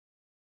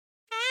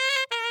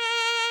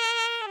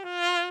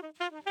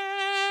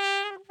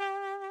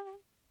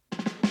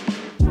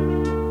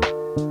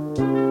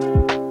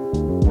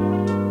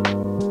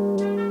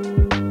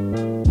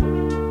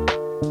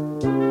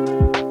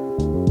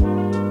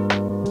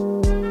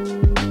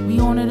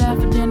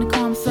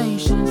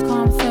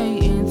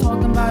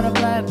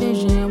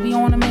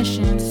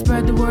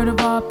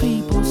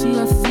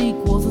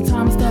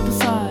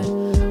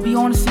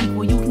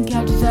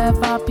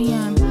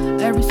p.m.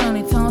 Every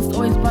Sunday, telling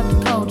stories about the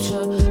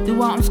culture.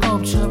 Do art and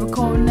sculpture,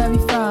 recording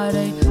every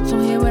Friday. So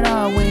hear it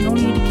our way, no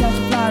need to catch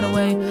a flight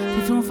away.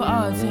 Stay tuned for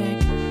our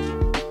take.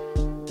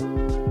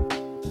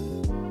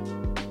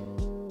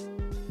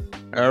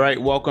 All right,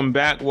 welcome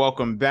back.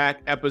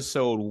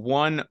 Episode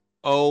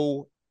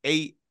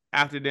 108,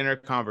 After Dinner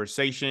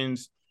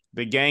Conversations.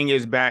 The gang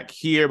is back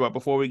here, but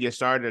before we get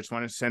started, I just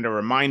want to send a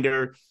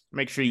reminder.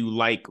 Make sure you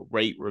like,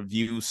 rate,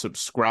 review,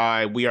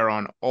 subscribe. We are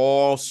on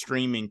all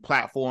streaming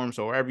platforms,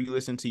 so wherever you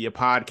listen to your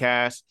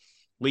podcast,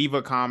 leave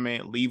a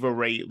comment, leave a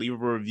rate, leave a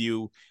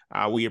review.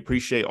 We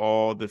appreciate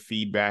all the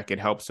feedback. It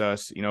helps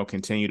us,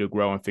 continue to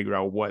grow and figure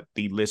out what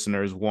the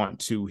listeners want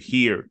to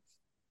hear.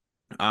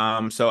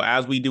 So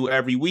as we do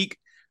every week,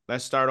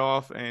 let's start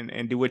off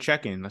and do a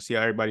check-in. Let's see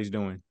how everybody's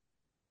doing.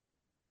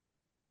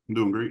 I'm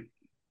doing great.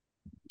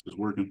 Just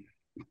working.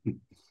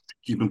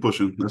 Keeping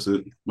pushing. That's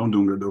it. I'm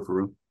doing good though, for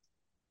real.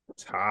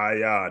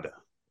 Tired,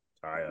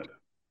 bro.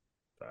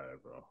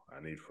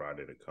 I need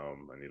Friday to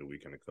come. I need a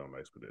weekend to come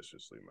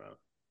expeditiously, man.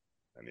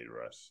 I need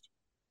rest.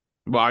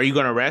 Well, are you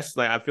gonna rest?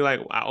 Like, I feel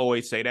like I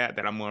always say that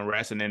I'm gonna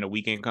rest, and then the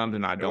weekend comes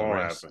and I don't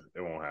rest.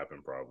 It won't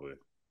happen. Probably.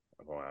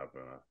 It won't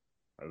happen.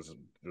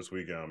 This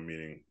weekend I'm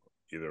meeting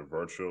either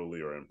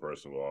virtually or in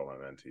person with all my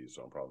mentees,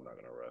 so I'm probably not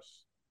gonna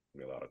rest.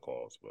 Be a lot of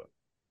calls, but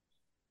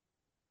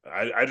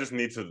I just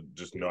need to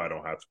just know I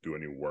don't have to do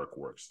any work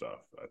stuff.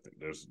 I think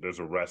there's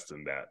a rest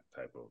in that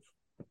type of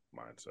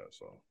mindset,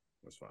 so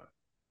that's fine.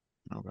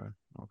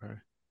 Okay.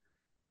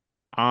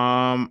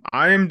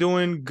 I am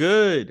doing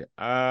good.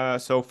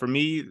 So for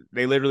me,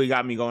 they literally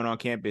got me going on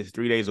campus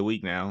 3 days a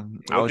week now.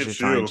 I was just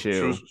trying to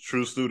chill.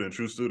 True student.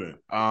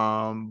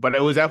 But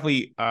it was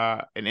definitely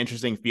an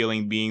interesting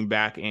feeling being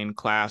back in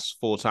class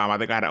full time. I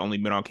think I had only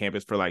been on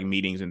campus for like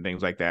meetings and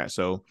things like that.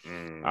 So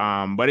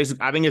but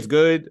I think it's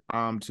good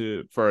from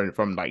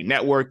like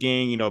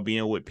networking,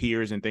 being with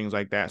peers and things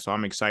like that. So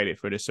I'm excited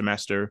for this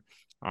semester.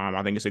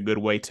 I think it's a good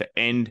way to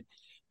end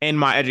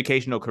my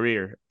educational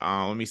career.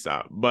 Let me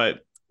stop.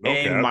 But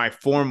in my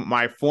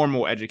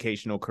formal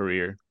educational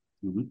career,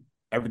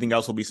 everything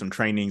else will be some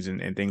trainings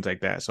and things like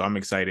that. So I'm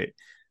excited.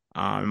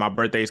 My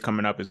birthday is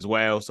coming up as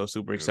well, so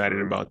super excited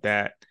about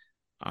that.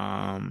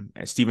 And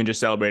Steven just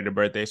celebrated a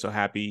birthday, so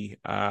happy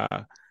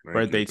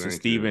birthday to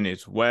Steven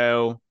as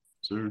well.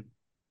 Sure.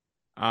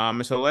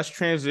 And so let's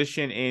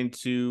transition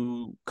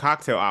into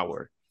cocktail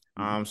hour.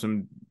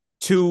 Some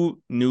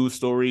two news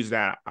stories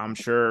that I'm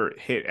sure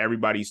hit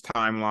everybody's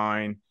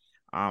timeline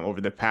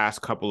over the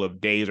past couple of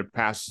days or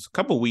past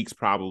couple of weeks,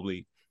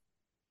 probably.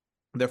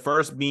 The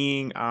first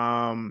being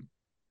some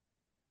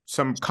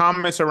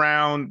comments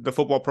around the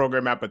football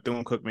program at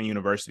Bethune-Cookman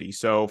University.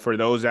 So for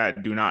those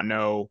that do not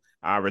know,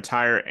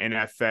 retired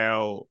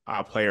NFL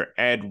player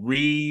Ed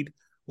Reed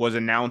was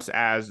announced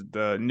as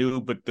the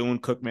new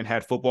Bethune-Cookman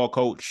head football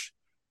coach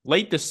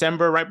late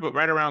December,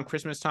 right around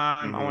Christmas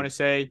time, I want to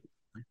say.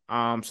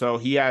 So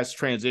he has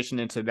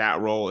transitioned into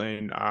that role,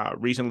 and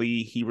recently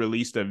he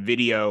released a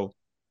video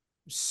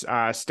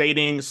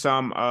stating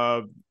some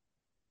of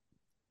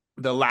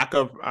the lack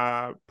of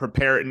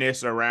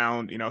preparedness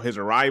around, his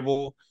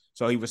arrival.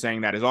 So he was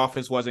saying that his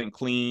office wasn't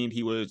cleaned.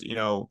 He was,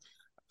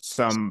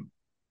 some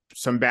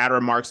bad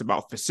remarks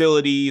about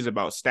facilities,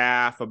 about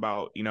staff,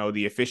 about,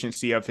 the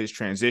efficiency of his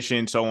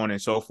transition, so on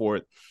and so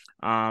forth.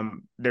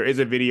 There is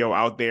a video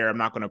out there. I'm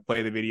not going to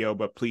play the video,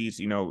 but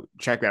please,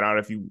 check that out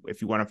if you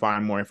want to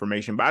find more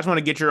information. But I just want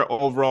to get your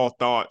overall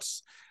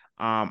thoughts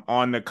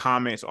on the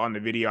comments on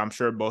the video. I'm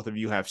sure both of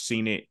you have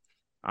seen it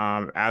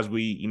as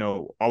we,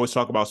 always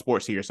talk about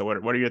sports here. So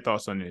what are your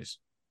thoughts on this?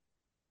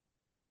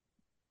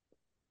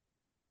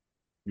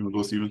 You want to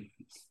go, Steven?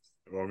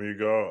 You want me to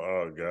go?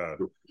 Oh, God.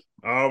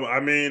 I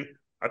mean,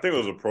 I think it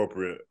was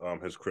appropriate,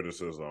 his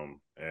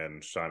criticism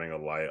and shining a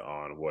light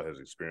on what his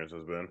experience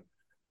has been.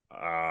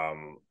 I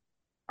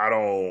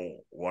don't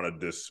want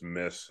to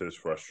dismiss his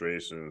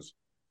frustrations.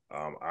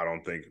 I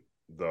don't think,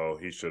 though,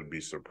 he should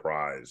be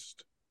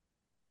surprised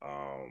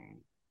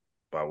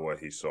by what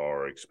he saw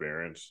or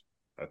experienced.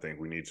 I think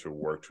we need to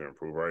work to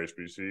improve our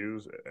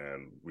HBCUs,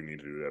 and we need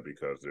to do that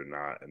because they're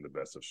not in the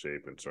best of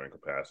shape in certain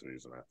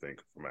capacities. And I think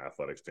from an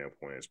athletic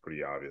standpoint, it's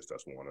pretty obvious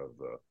that's one of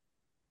the,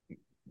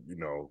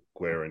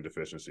 glaring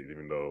deficiencies,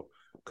 even though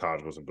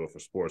college wasn't built for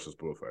sports, it's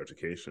built for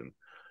education.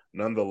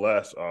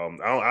 Nonetheless, I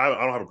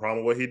don't have a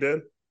problem with what he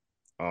did.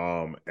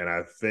 And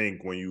I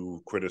think when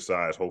you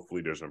criticize,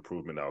 hopefully there's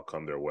improvement that'll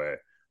come their way.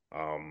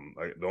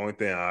 The only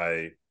thing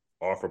I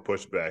offer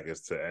pushback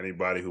is to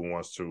anybody who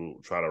wants to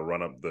try to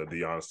run up the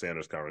Deion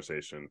Sanders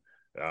conversation,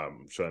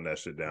 shutting that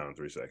shit down in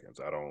 3 seconds.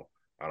 I don't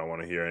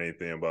want to hear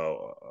anything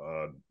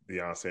about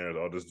Deion Sanders.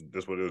 Oh,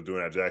 this what he was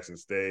doing at Jackson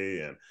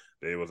State, and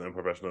they was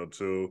unprofessional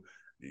too.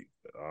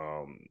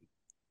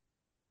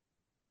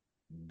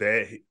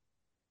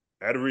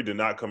 Ed Reed did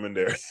not come in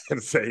there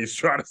and say he's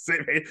trying to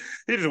save me.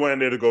 He just went in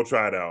there to go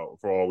try it out,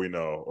 for all we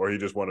know, or he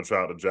just want to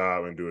try out the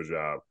job and do a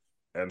job.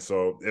 And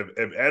so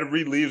if Ed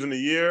Reed leaves in a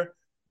year,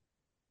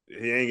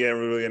 he ain't getting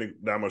really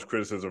that much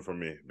criticism from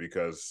me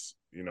because,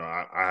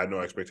 I had no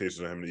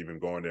expectations of him even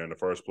going there in the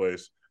first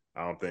place.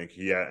 I don't think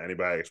he had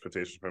anybody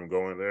expectations from him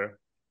going there.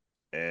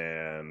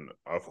 And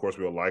of course,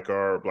 we would like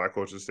our black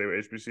coaches to stay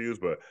with HBCUs,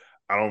 but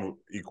I don't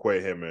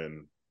equate him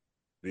in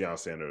Deion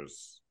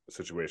Sanders'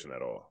 situation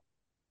at all.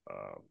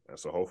 And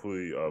so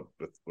hopefully,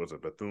 was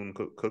it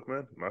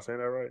Bethune-Cookman? Am I saying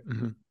that right?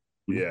 Mm-hmm.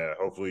 Yeah,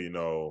 hopefully,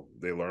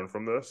 they learn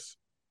from this,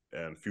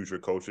 and future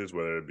coaches,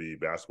 whether it be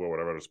basketball,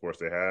 whatever other sports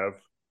they have,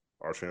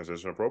 are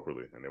transition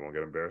appropriately, and they won't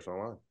get embarrassed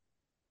online.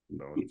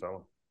 No one to tell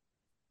them.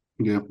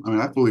 Yeah, I mean,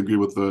 I fully agree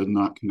with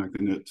not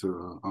connecting it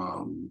to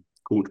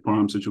Coach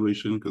Prime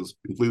situation because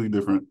completely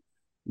different.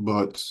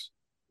 But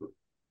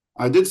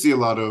I did see a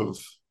lot of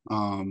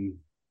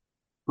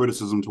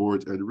criticism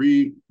towards Ed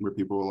Reed, where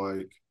people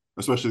like,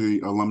 especially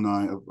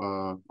alumni of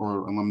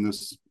or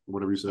alumnus,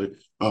 whatever you say,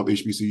 of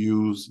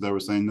HBCUs that were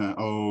saying that,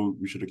 oh,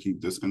 we should have keep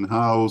this in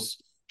house,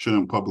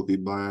 shouldn't publicly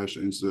bash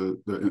into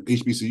the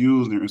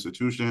HBCUs and their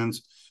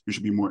institutions. You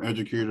should be more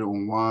educated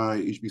on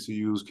why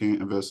HBCUs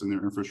can't invest in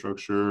their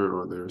infrastructure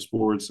or their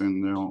sports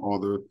and all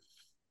the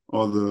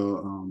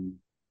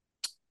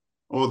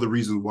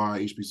reasons why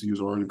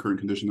HBCUs are in the current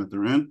condition that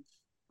they're in.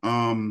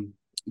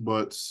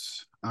 But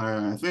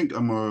I think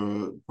I'm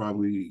gonna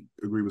probably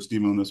agree with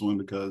Steven on this one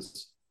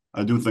because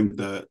I do think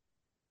that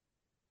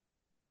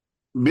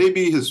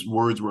maybe his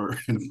words were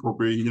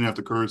inappropriate. He didn't have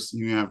to curse. He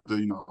didn't have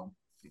to,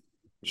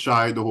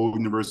 shy the whole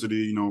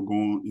university,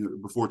 going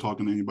before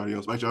talking to anybody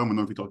else. Actually, I don't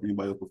know if he talked to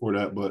anybody else before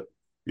that, but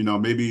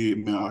maybe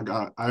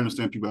I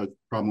understand people have a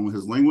problem with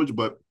his language,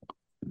 but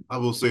I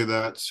will say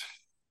that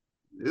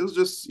it was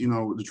just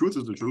the truth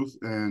is the truth,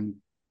 and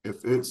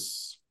if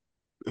it's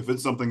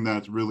something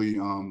that's really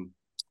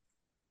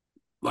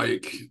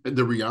like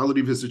the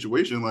reality of his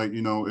situation, like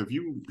if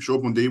you show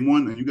up on day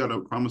one and you got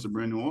to promise a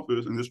brand new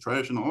office and there's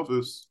trash in the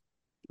office,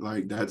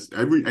 like that's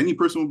any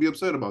person would be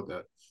upset about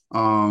that.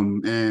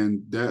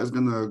 And that is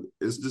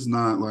it's just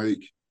not like,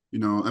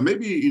 and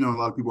maybe, a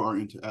lot of people are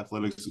into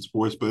athletics and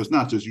sports, but it's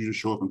not just you just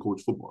show up and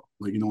coach football.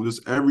 Like,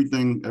 just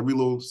everything, every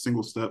little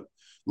single step,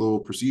 little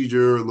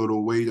procedure,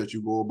 little way that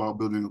you go about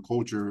building a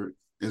culture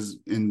is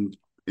in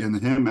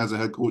him as a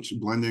head coach,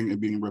 blending and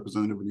being a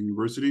representative of the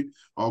university,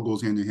 all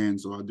goes hand in hand.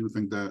 So I do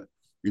think that,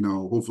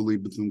 hopefully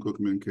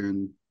Bethune-Cookman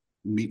can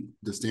meet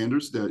the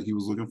standards that he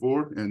was looking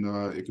for,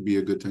 and it could be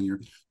a good tenure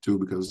too,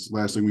 because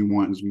last thing we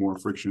want is more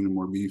friction and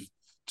more beef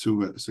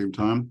too at the same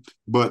time.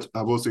 But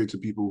I will say to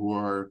people who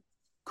are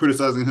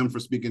criticizing him for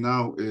speaking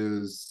out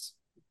is,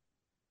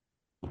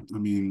 I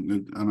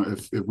mean, I don't know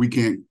if we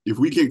can't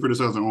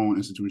criticize our own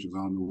institutions, I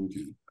don't know who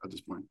can at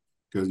this point.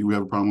 Because you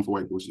have a problem if a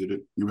white coach did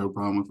it, you have a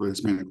problem if a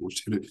Hispanic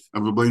coach did it. If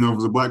a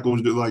black coach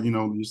did it, like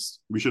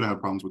we shouldn't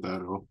have problems with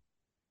that at all.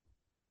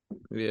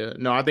 Yeah,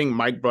 no, I think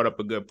Mike brought up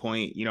a good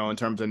point, in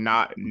terms of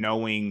not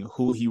knowing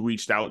who he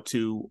reached out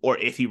to or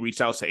if he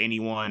reached out to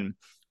anyone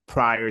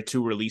prior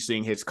to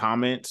releasing his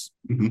comments.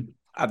 Mm-hmm.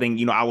 I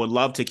think, I would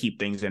love to keep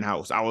things in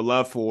house. I would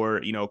love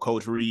for,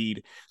 Coach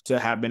Reed to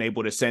have been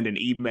able to send an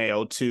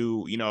email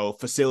to,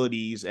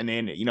 facilities and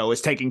then,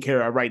 it's taken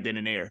care of right then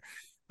and there.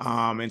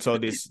 And so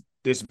this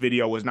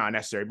video was not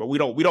necessary, but we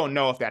don't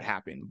know if that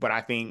happened. But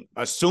I think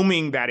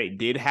assuming that it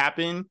did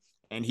happen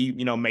and he,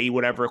 made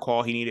whatever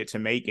call he needed to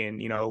make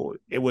and,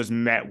 it was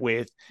met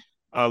with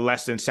a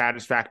less than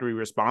satisfactory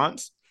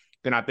response,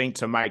 then I think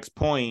to Mike's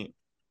point,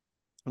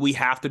 we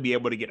have to be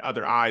able to get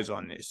other eyes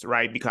on this,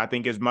 right? Because I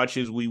think as much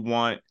as we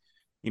want,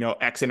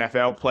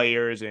 ex-NFL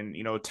players and,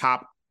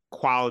 top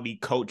quality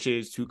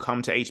coaches to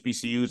come to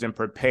HBCUs and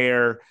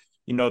prepare,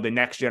 the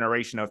next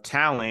generation of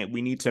talent,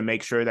 we need to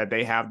make sure that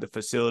they have the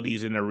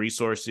facilities and the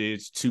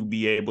resources to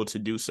be able to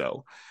do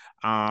so.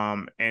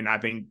 And I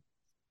think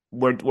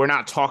we're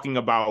not talking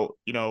about,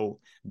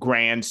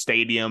 grand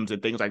stadiums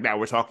and things like that.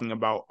 We're talking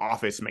about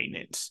office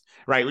maintenance,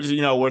 right? Which is,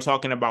 we're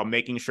talking about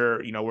making sure,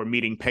 we're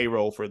meeting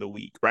payroll for the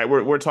week, right?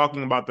 We're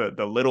talking about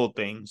the little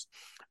things.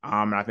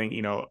 And I think,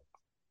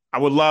 I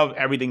would love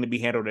everything to be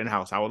handled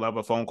in-house. I would love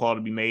a phone call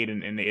to be made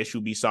and the issue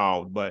be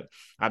solved. But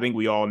I think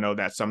we all know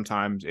that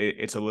sometimes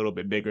it's a little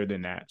bit bigger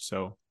than that.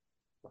 So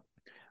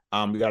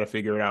we got to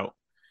figure it out.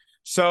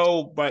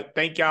 So, but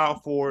thank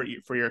y'all for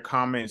your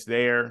comments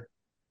there.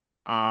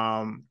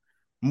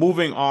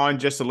 Moving on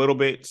just a little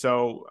bit.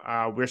 So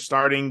we're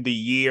starting the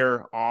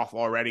year off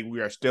already.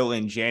 We are still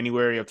in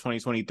January of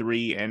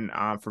 2023. And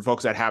for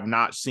folks that have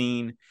not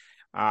seen,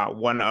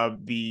 one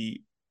of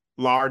the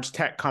large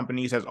tech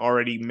companies has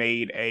already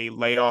made a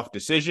layoff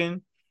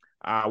decision,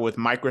 with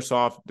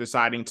Microsoft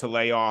deciding to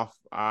lay off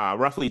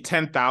roughly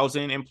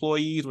 10,000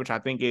 employees, which I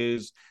think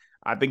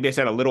they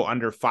said a little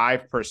under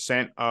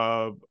 5%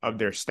 of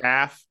their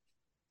staff.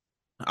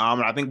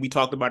 And I think we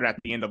talked about it at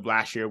the end of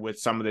last year with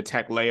some of the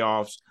tech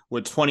layoffs.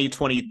 Would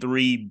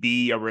 2023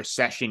 be a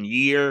recession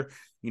year?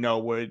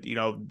 Would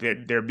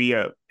there be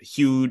a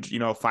huge,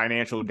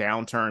 financial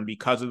downturn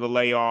because of the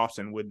layoffs?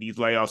 And would these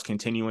layoffs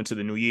continue into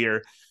the new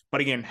year?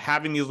 But again,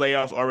 having these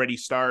layoffs already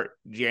start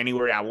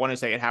January, I want to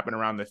say it happened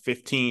around the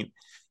 15th.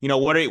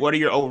 What are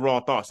your overall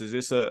thoughts? Is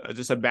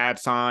this a bad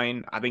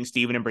sign? I think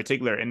Steven in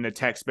particular in the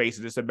tech space,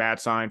 is this a bad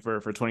sign for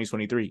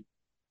 2023?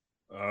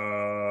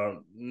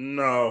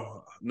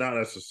 No, not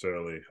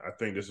necessarily. I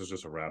think this is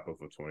just a wrap up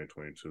for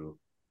 2022.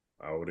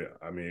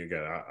 I mean,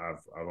 again,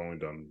 I've only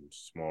done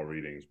small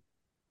readings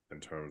in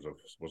terms of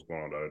what's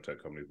going on with other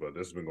tech companies, but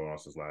this has been going on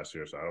since last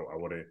year. So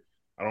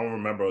I don't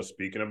remember us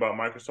speaking about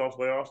Microsoft's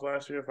layoffs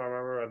last year. If I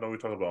remember, I know we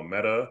talked about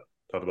Meta,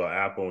 talked about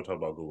Apple, and we talked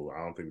about Google.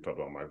 I don't think we talked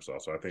about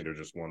Microsoft. So I think they're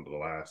just one of the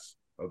last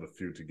of the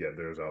few to get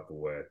theirs out the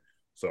way.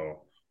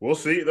 So we'll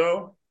see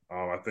though.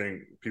 I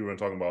think people are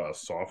talking about a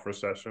soft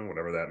recession,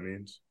 whatever that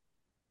means,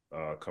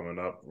 coming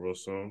up real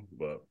soon.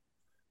 But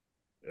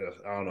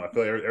I don't know. I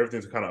feel like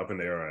everything's kind of up in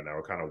the air right now.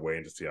 We're kind of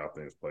waiting to see how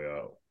things play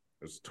out.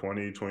 It's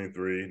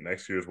 2023.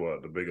 Next year is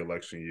what? The big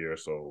election year.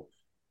 So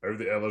there's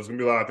going to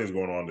be a lot of things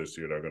going on this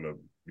year that are going to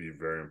be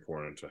very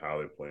important to how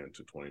they play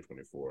into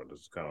 2024.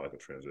 This is kind of like a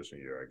transition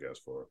year, I guess,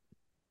 for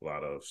a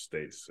lot of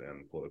states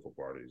and political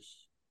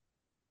parties.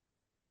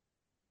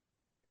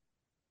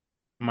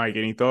 Mike,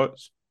 any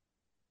thoughts?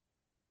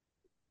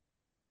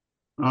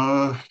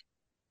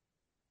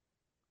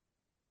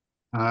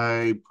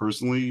 I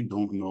personally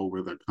don't know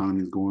where the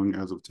economy is going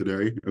as of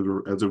today,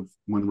 as of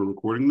when we're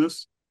recording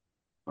this.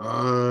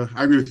 I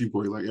agree with you,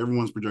 Corey. Like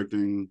everyone's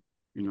projecting,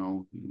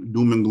 doom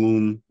and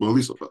gloom. Well, at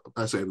least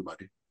I say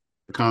everybody,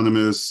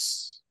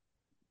 economists,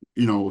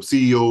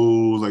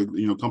 CEOs, like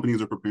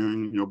companies are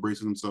preparing,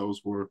 bracing themselves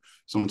for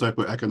some type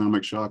of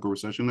economic shock or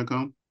recession to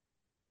come.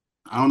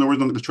 I don't know where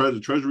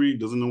the Treasury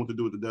doesn't know what to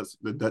do with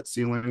the debt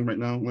ceiling right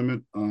now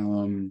limit.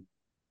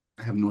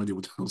 I have no idea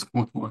what the hell's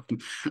going on.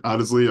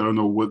 Honestly, I don't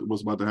know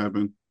what's about to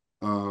happen.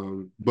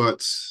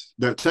 But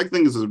that tech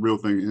thing is a real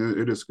thing.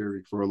 It is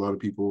scary for a lot of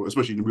people,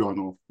 especially we all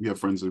know we have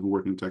friends that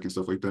work in tech and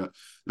stuff like that,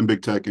 and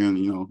big tech,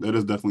 and that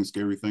is definitely a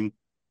scary thing.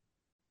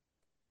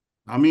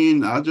 I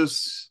mean, I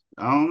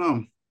don't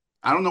know.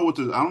 I don't know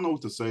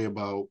what to say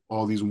about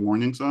all these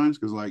warning signs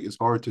because like it's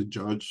hard to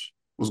judge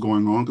what's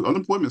going on because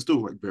unemployment is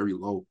still like very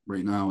low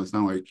right now. It's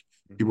not like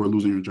people are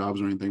losing their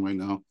jobs or anything right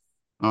now.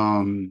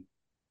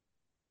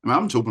 I mean,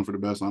 I'm just hoping for the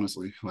best,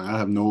 honestly. Like, I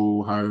have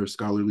no higher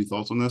scholarly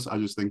thoughts on this. I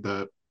just think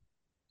that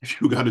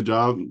if you got a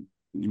job,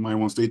 you might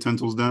want to stay 10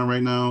 toes down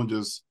right now,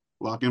 just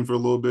lock in for a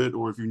little bit.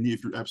 Or if you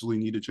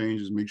absolutely need to change,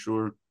 just make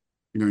sure,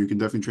 you can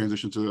definitely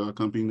transition to a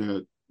company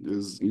that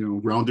is,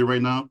 grounded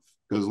right now.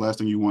 Because the last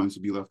thing you want is to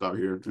be left out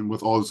here and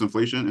with all this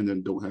inflation and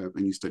then don't have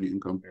any steady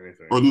income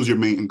or lose your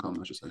main income,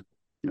 I should say.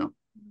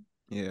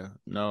 Yeah,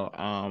 no,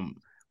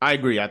 I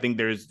agree. I think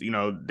there's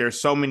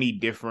so many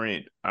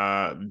different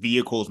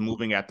vehicles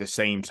moving at the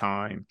same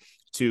time.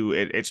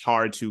 It's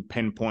hard to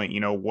pinpoint,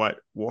 what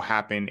will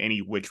happen any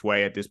which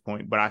way at this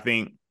point. But I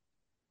think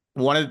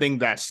one of the things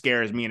that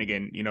scares me, and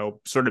again,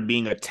 sort of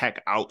being a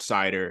tech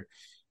outsider,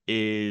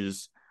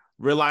 is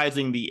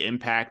realizing the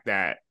impact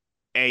that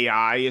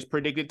AI is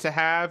predicted to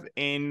have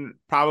in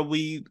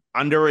probably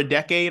under a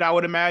decade, I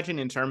would imagine,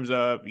 in terms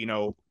of,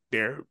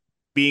 their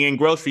being in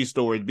grocery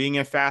stores, being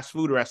in fast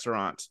food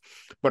restaurants,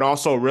 but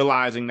also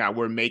realizing that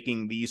we're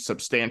making these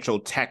substantial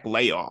tech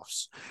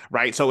layoffs,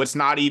 right? So it's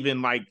not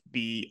even like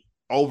the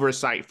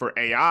oversight for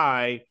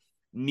AI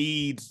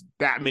needs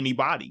that many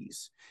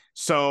bodies.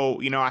 So,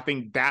 I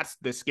think that's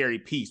the scary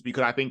piece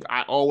because I think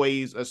I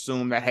always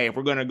assume that, hey, if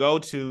we're going to go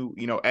to,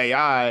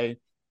 AI,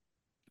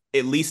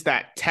 at least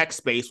that tech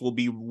space will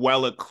be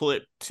well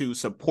equipped to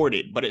support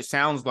it. But it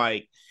sounds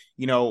like,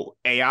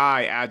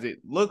 AI as it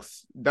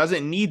looks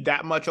doesn't need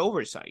that much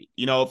oversight,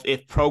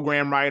 if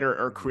programmed right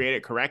or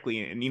created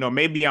correctly. And,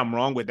 maybe I'm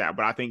wrong with that,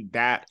 but I think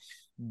that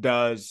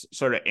does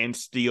sort of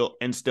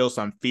instill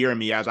some fear in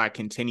me as I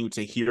continue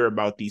to hear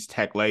about these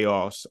tech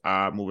layoffs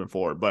moving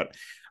forward. But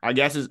I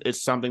guess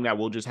it's something that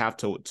we'll just have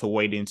to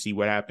wait and see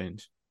what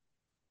happens.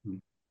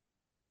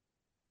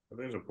 I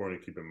think it's important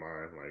to keep in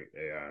mind, like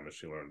AI and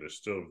machine learning, there's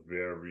still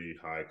very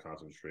highly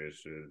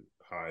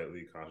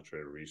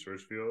concentrated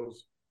research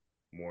fields,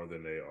 more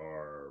than they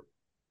are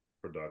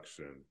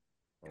production.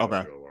 Okay.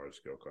 A large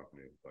scale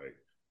company, like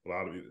a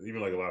lot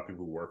of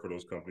people who work for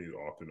those companies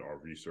often are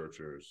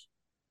researchers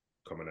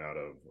coming out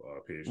of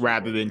PhD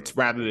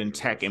rather than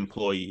tech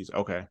employees.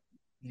 Okay.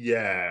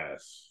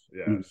 Yes.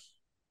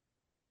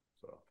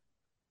 So.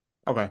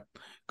 Okay.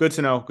 Good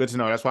to know.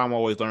 That's why I'm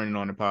always learning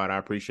on the pod. I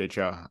appreciate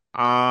y'all.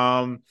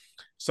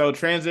 So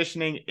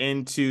transitioning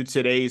into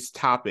today's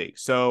topic.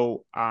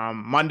 So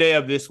Monday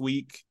of this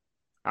week,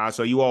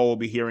 so you all will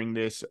be hearing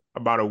this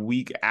about a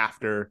week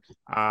after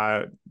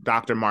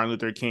Dr. Martin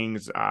Luther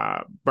King's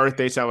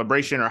birthday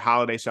celebration or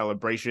holiday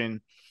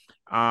celebration.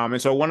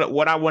 And so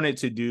what I wanted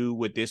to do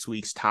with this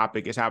week's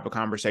topic is have a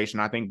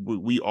conversation. I think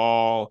we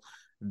all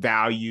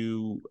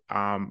value,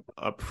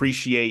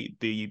 appreciate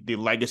the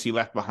legacy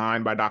left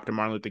behind by Dr.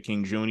 Martin Luther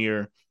King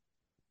Jr.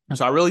 And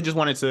so I really just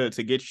wanted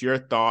to get your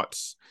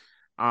thoughts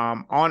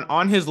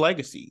on his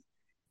legacy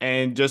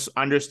and just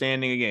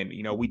understanding again,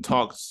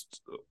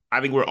 I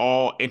think we're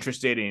all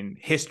interested in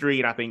history,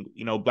 and I think,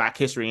 Black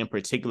history in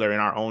particular in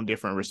our own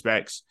different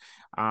respects.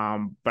 But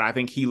I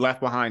think he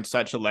left behind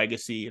such a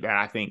legacy that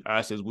I think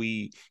us, as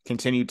we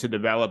continue to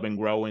develop and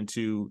grow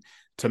into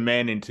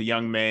men and to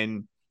young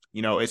men,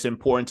 it's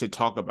important to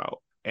talk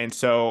about. And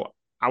so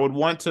I would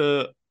want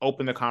to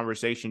open the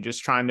conversation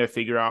just trying to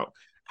figure out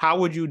how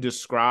would you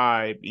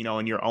describe,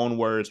 in your own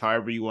words,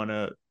 however you want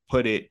to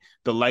put it,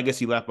 the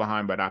legacy left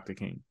behind by Dr.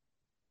 King?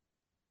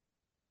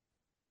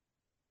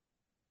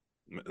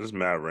 This is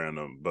mad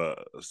random,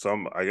 but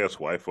some, I guess,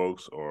 white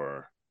folks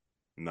or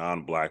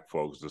non-black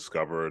folks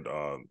discovered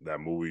that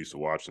movie we used to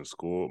watch in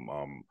school,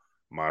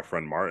 My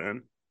Friend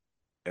Martin,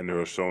 and they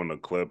were showing a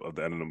clip of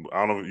the end of the movie.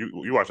 I don't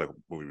know, you watched that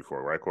movie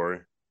before, right, Corey?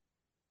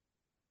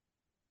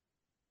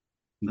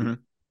 Mm-hmm.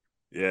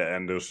 Yeah,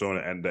 and they were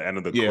showing the end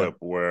of the clip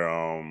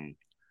where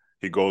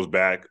he goes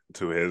back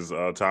to his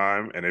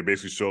time, and they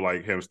basically show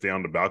like him stay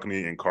on the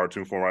balcony in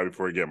cartoon form right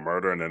before he get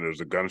murdered, and then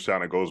there's a gunshot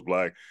and it goes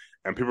black.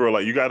 And people were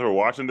like, "You guys were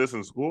watching this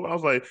in school?" I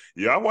was like,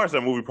 "Yeah, I watched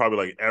that movie probably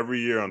like every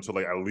year until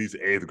like at least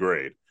 8th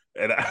grade."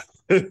 And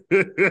it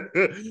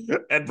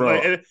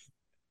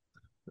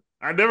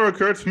never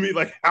occurred to me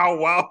like how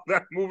wild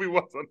that movie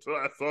was until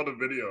I saw the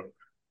video.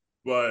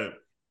 But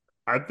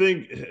I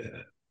think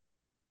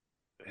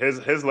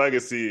his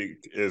legacy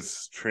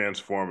is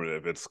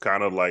transformative. It's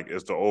kind of like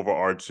it's the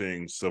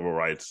overarching civil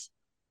rights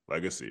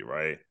legacy,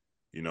 right?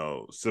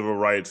 Civil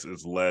rights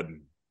is led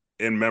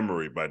in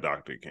memory by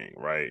Dr. King,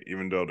 right?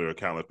 Even though there are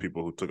countless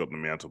people who took up the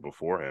mantle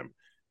before him,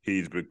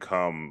 he's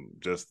become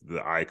just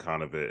the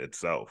icon of it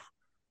itself.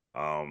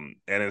 And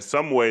in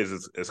some ways,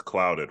 it's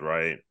clouded,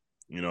 right?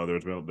 There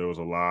was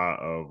a lot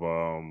of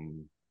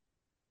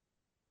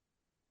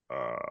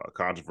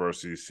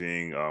controversy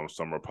seeing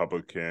some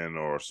Republican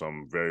or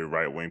some very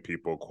right-wing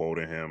people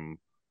quoting him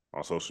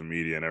on social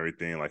media and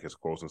everything, like his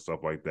quotes and stuff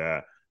like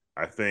that.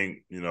 I think,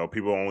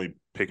 people only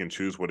pick and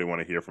choose what they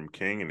want to hear from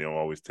King, and they don't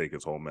always take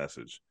his whole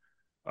message.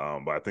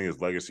 But I think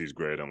his legacy is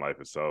greater than life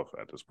itself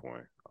at this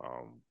point.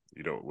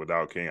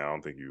 Without King, I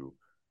don't think you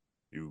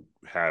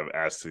have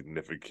as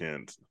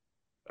significant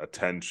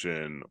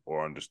attention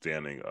or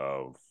understanding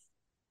of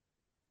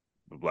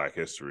the Black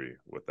history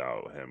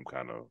without him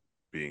kind of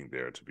being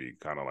there to be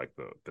kind of like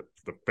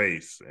the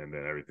face, and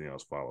then everything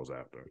else follows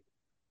after.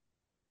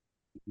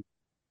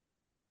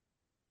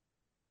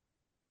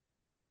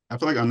 I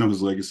feel like I know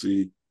his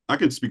legacy. I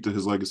can speak to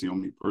his legacy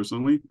on me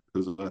personally,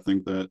 because I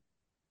think that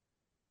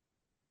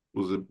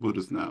what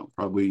is now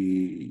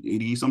probably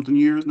 80 something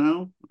years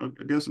now, I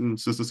guess,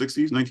 since the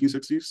 60s,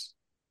 1960s.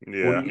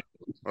 Yeah, 40,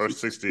 or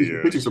 60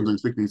 years. 60 something,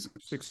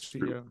 60,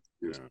 yeah.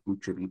 I'm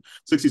tripping.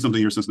 60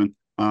 something years since then.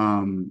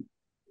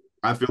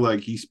 I feel like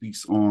he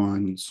speaks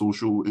on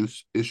social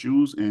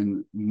issues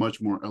in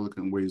much more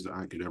eloquent ways than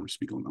I could ever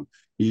speak on them.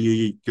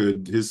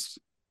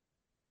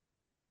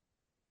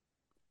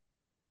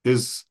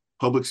 His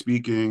public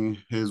speaking,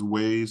 his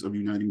ways of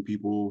uniting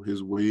people,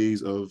 his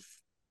ways of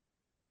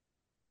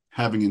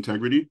having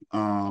integrity,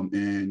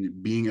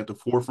 and being at the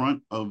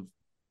forefront of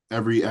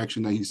every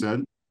action that he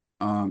said,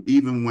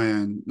 even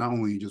when not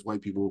only just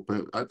white people,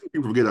 but I think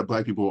people forget that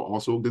Black people are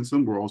also against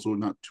him. We're also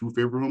not too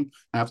favorable of him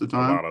half the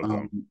time. A lot of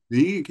them.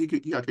 He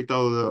got kicked out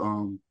of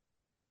the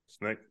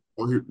Snake.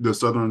 The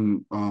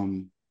Southern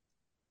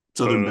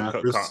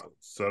Baptist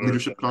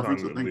Leadership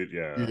Conference, I think.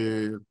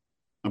 Yeah.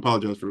 I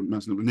apologize for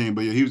messing up the name,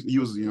 but yeah, he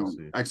was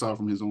exiled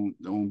from his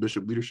own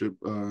bishop leadership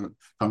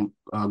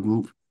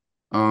group.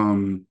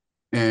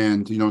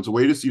 And it's a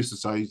way to see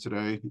society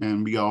today.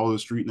 And we got all the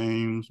street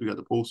names, we got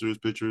the posters,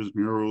 pictures,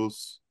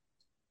 murals.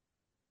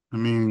 I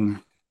mean,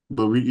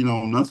 but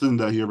nothing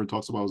that he ever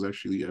talks about is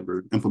actually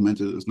ever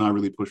implemented. It's not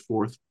really pushed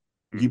forth.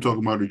 We keep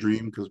talking about a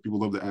dream because people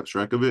love the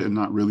abstract of it and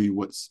not really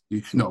what's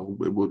can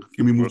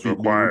we move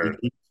required.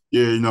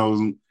 Yeah,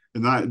 and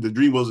not the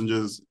dream wasn't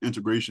just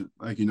integration.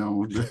 Like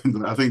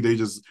I think they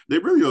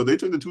really they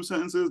took the 2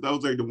 sentences. That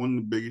was like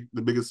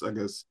the biggest, I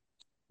guess,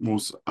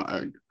 most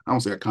I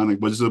don't say iconic,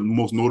 but just the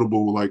most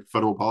notable like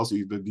federal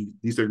policies, the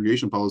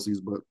desegregation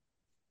policies. But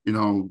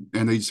and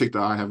they just take the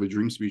 "I have a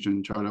dream" speech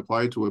and try to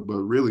apply it to it. But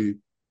really,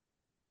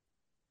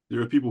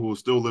 there are people who are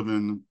still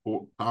living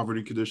in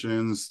poverty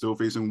conditions, still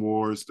facing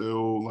wars,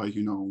 still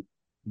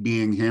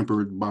being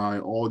hampered by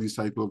all these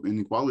type of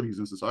inequalities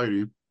in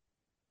society.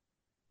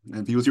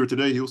 And if he was here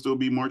today, he'll still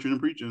be marching and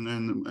preaching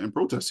and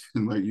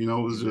protesting.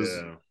 It's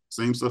just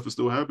same stuff is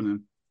still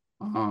happening.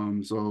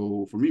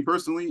 So for me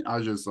personally, I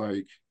just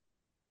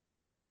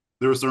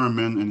there are certain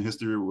men in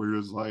history where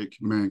it's like,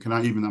 man, can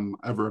I even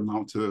ever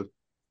amount to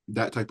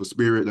that type of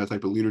spirit, that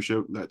type of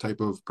leadership, that type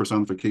of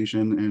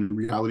personification and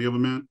reality of a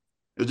man?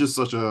 It's just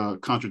such a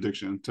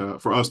contradiction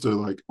for us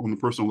to on the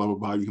personal level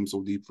value him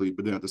so deeply,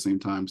 but then at the same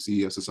time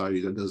see a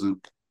society that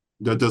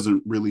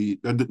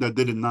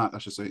did not, I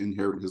should say,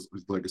 inherit his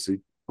legacy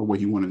or what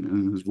he wanted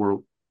in his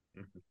world.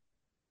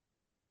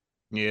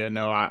 Yeah,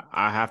 no, I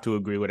have to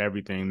agree with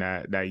everything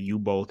that you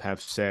both have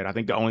said. I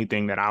think the only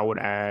thing that I would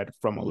add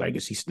from a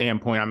legacy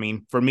standpoint, I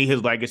mean, for me,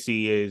 his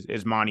legacy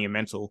is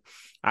monumental.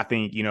 I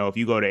think, if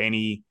you go to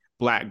any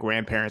Black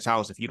grandparent's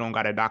house, if you don't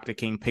got a Dr.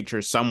 King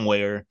picture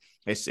somewhere,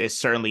 it's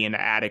certainly in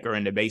the attic or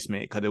in the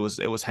basement, because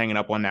it was hanging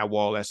up on that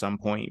wall at some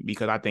point,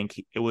 because I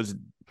think it was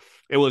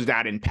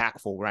that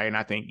impactful, right? And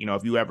I think,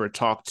 if you ever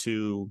talk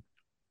to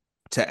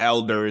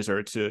elders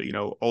or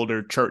to,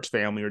 older church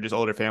family or just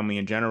older family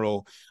in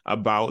general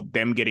about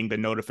them getting the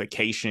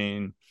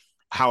notification,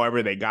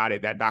 however they got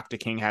it, that Dr.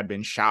 King had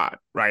been shot,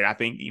 right? I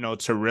think,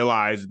 to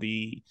realize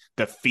the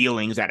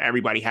feelings that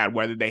everybody had,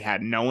 whether they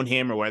had known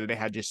him or whether they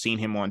had just seen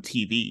him on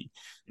TV,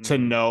 to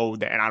know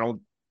that, and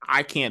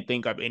I can't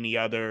think of any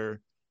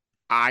other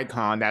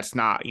icon that's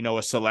not,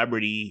 a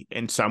celebrity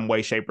in some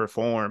way, shape, or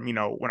form.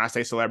 When I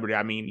say celebrity,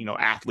 I mean,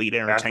 athlete,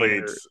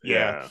 entertainer. Athletes,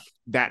 yeah.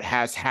 That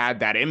has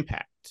had that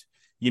impact,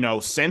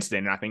 since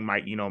then. I think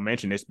Mike,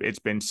 mentioned it's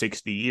been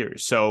 60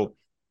 years. So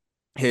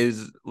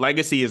his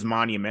legacy is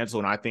monumental.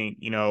 And I think,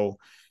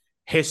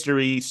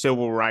 history,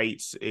 civil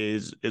rights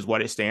is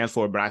what it stands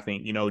for. But I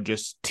think,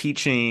 just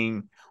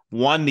teaching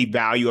the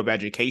value of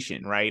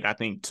education, right? I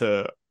think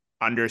to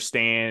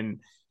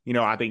understand,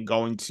 I think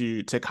going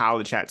to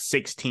college at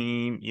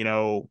 16,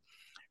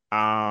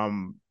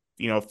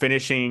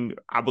 finishing,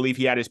 I believe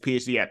he had his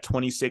PhD at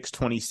 26,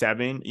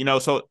 27,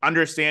 so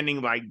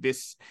understanding like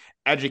this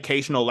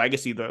educational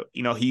legacy,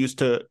 he used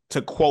to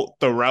quote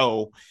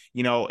Thoreau,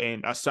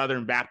 in a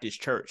Southern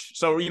Baptist church.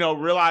 So,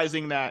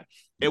 realizing that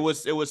it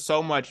was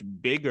so much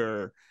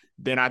bigger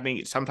than I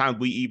think sometimes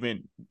we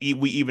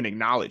even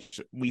acknowledge.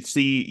 We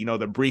see,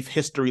 the brief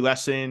history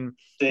lesson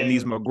in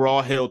these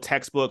McGraw-Hill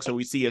textbooks, or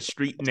we see a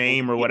street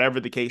name or whatever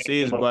the case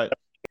is,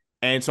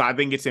 and so I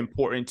think it's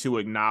important to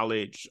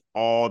acknowledge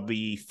all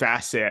the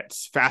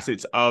facets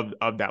of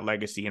that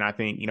legacy. And I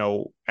think,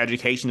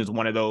 education is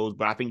one of those,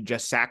 but I think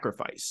just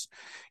sacrifice.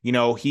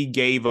 He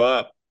gave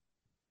up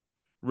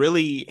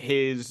really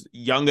his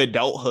young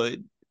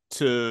adulthood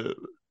to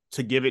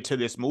give it to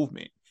this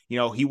movement.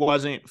 He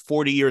wasn't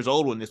 40 years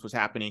old when this was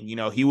happening.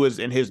 He was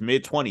in his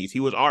mid-20s.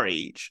 He was our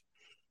age,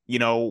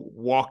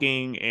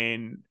 walking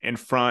in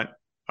front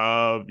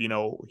of,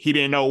 he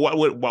didn't know what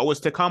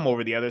was to come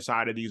over the other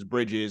side of these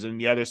bridges and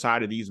the other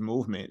side of these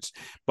movements.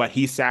 But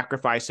he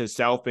sacrificed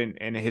himself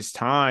and his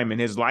time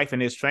and his life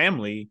and his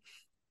family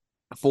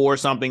for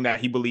something that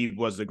he believed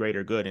was the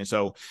greater good. And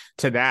so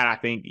to that, I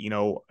think,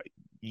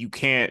 you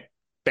can't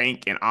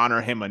thank and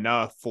honor him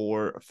enough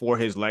for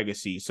his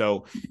legacy.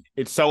 So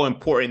it's so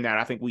important that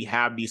I think we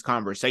have these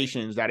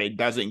conversations, that it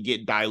doesn't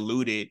get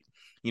diluted,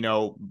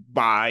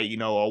 by,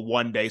 a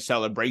one-day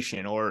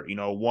celebration or,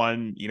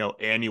 one,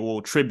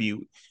 annual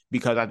tribute,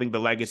 because I think the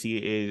legacy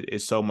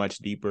is so much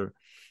deeper.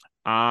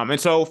 And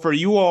so for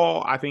you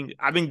all, I think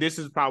this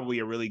is probably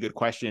a really good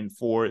question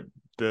for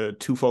the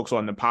two folks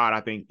on the pod.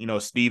 I think,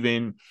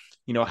 Stephen,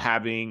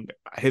 having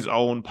his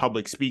own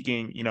public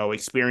speaking,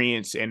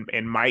 experience,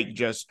 and Mike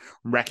just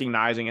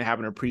recognizing and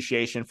having an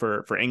appreciation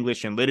for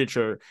English and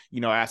literature,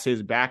 as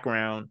his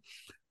background.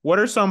 What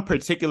are some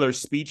particular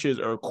speeches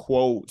or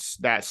quotes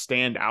that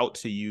stand out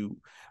to you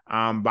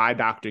by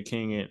Dr.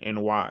 King,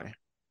 and why?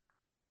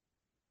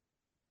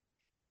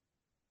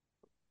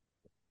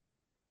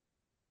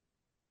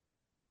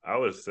 I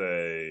would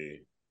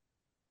say,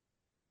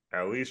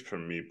 at least for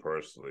me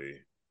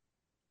personally,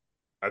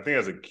 I think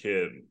as a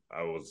kid,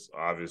 I was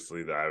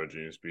obviously the Iowa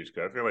Junior speech,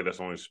 because I feel like that's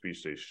the only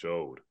speech they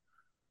showed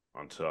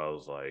until I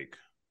was like,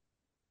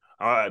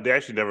 they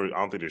actually never,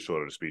 I don't think they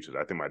showed other speeches.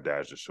 I think my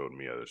dad just showed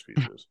me other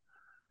speeches.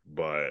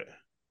 But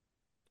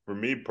for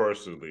me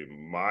personally,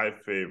 my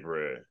second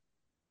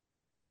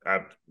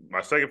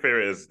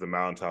favorite is the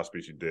mountaintop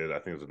speech he did. I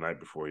think it was the night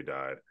before he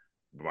died.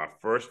 But my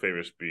first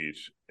favorite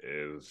speech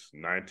is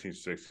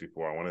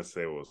 1964. I want to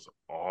say it was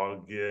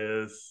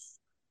August.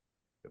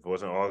 If it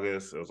wasn't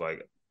August, it was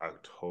like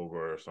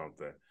October or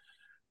something.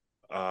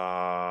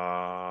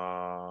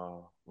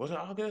 Was it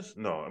August?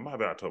 No, it might have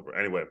been October.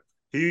 Anyway,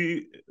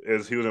 he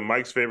was in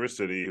Mike's favorite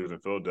city. He was in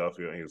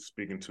Philadelphia, and he was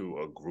speaking to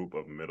a group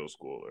of middle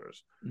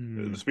schoolers.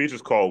 The speech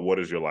is called "What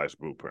Is Your Life's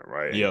Blueprint?"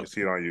 Right? And you can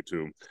see it on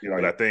YouTube.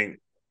 But I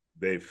think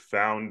they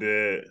found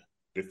it.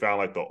 They found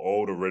like the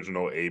old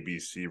original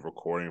ABC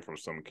recording from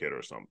some kid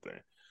or something.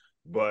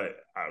 But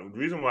the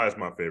reason why it's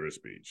my favorite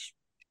speech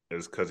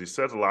is because he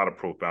says a lot of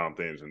profound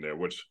things in there,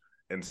 which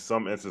in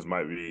some instances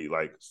might be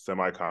like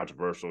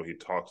semi-controversial. He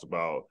talks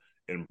about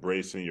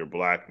embracing your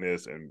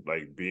blackness and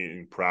like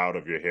being proud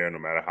of your hair no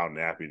matter how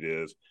nappy it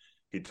is.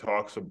 He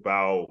talks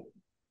about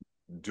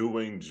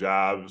doing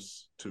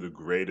jobs to the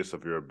greatest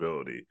of your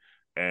ability.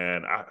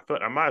 And I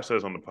might have said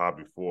this on the pod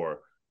before,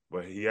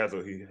 but he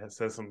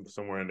says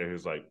somewhere in there,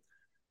 he's like,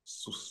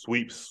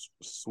 sweep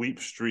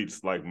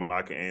streets like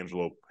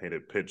Michelangelo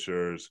painted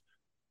pictures.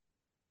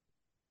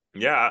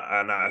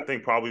 Yeah, and I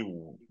think probably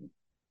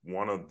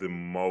one of the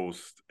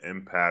most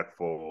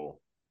impactful,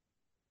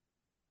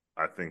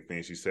 I think,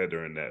 things he said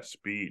during that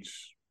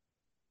speech,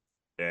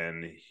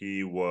 and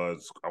he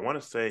was, I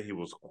want to say he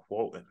was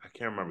quoting, I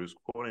can't remember, he was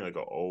quoting like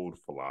an old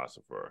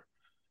philosopher,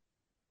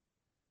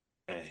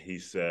 and he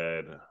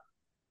said,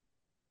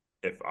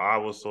 "If I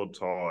was so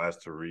tall as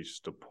to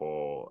reach the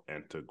pole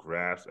and to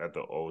grasp at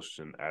the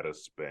ocean at a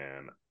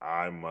span,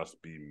 I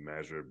must be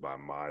measured by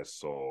my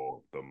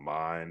soul. The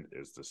mind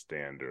is the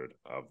standard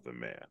of the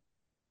man."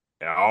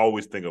 And I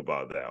always think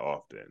about that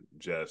often.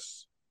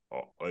 Just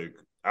like,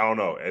 I don't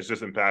know, it's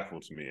just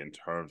impactful to me in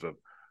terms of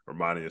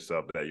reminding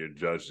yourself that you're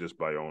judged just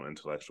by your own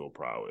intellectual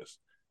prowess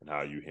and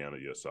how you handle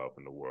yourself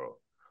in the world.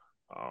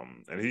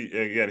 And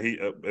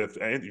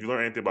if you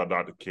learn anything about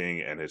Dr.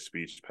 King and his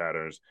speech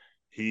patterns,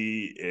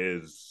 he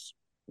is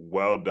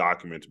well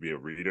documented to be a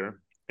reader,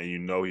 and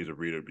he's a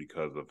reader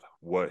because of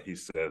what he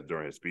says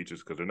during his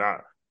speeches. Because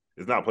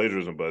it's not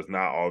plagiarism, but it's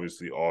not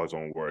obviously all his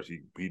own words.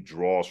 He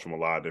draws from a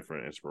lot of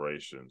different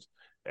inspirations,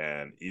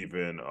 and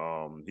even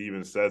he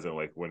even says it,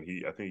 like when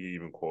I think he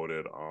even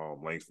quoted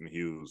Langston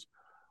Hughes'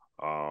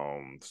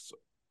 poem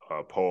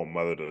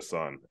 "Mother to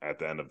Son" at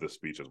the end of this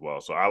speech as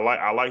well. So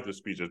I like the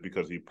speech just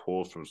because he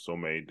pulls from so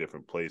many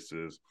different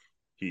places,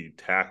 he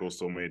tackles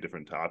so many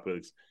different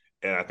topics,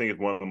 and I think it's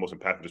one of the most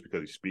impactful just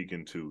because he's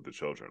speaking to the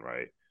children,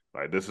 right?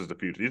 Like, this is the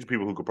future. These are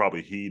people who could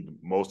probably heed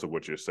most of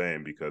what you're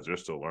saying because they're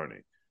still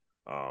learning,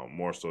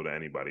 more so than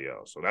anybody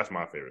else. So that's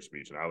my favorite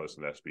speech, and I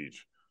listen to that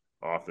speech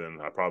often.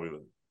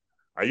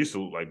 I used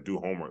to like do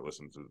homework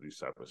listening to these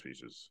type of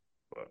speeches,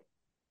 but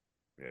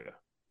yeah.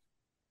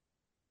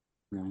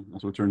 Yeah,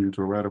 that's what turned you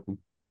into a radical.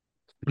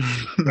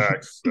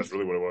 Facts. That's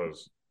really what it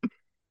was.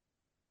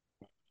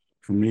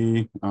 For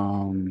me,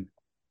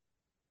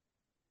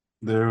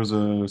 there was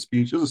a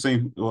speech. It was the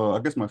same. Well, I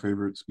guess my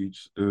favorite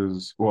speech it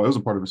was a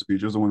part of a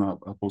speech. It was the one I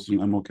posted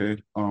on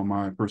MLK on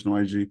my personal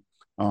IG.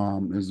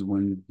 Is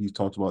when he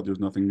talks about there's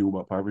nothing new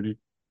about poverty.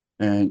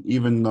 And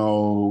even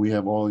though we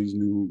have all these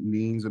new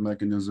means and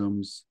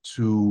mechanisms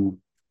to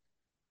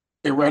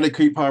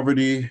eradicate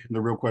poverty,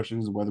 the real question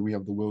is whether we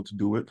have the will to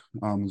do it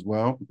as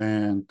well.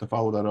 And to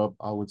follow that up,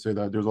 I would say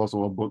that there's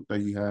also a book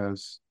that he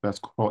has that's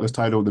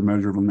titled The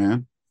Measure of a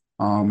Man.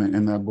 And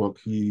in that book,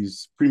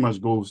 he's pretty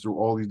much goes through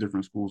all these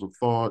different schools of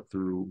thought,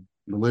 through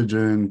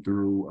religion,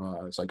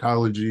 through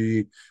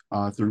psychology,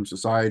 through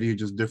society,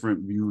 just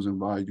different views and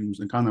values,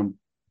 and kind of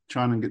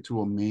trying to get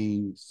to a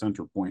main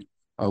center point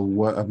of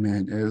what a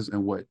man is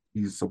and what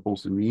he's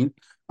supposed to mean.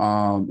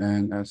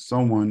 And as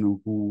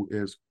someone who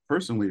is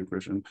personally a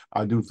Christian,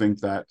 I do think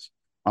that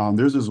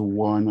there's this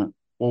one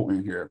quote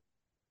in here.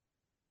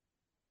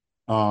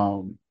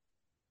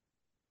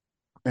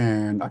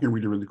 And I can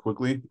read it really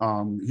quickly.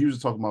 He was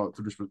talking about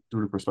through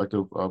the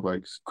perspective of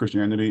like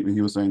Christianity, and he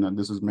was saying that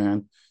this is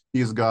man. He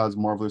is God's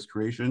marvelous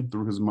creation.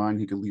 Through his mind,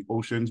 he can leap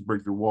oceans,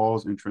 break through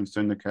walls, and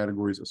transcend the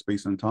categories of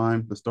space and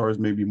time. The stars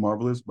may be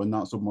marvelous, but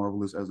not so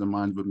marvelous as the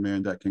mind of a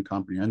man that can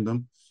comprehend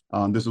them.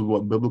 This is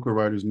what biblical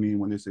writers mean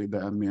when they say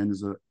that a man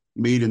is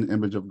made in the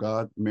image of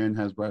God. Man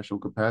has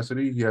rational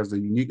capacity. He has the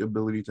unique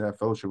ability to have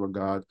fellowship with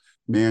God.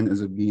 Man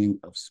is a being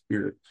of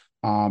spirit.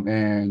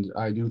 And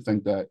I do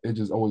think that it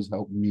just always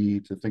helped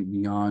me to think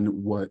beyond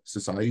what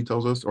society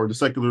tells us or the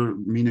secular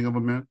meaning of a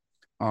man,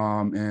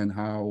 and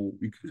how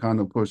we can kind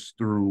of push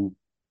through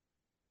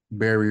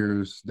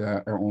barriers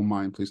that our own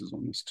mind places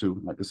on us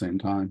too at the same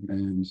time.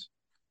 And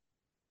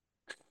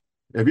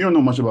if you don't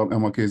know much about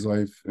MLK's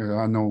life,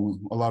 I know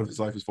a lot of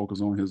his life is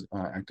focused on his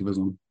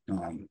activism.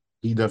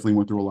 He definitely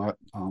went through a lot,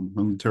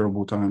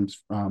 terrible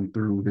times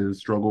through his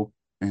struggle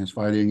and his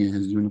fighting and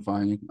his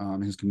unifying,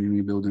 his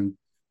community building.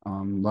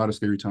 A lot of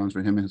scary times for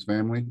him and his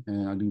family.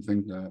 And I do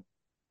think that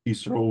he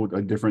showed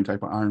a different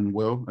type of iron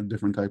will, a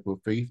different type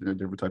of faith, and a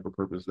different type of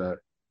purpose that,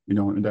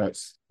 and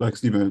that's like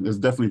Stephen is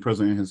definitely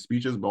present in his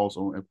speeches, but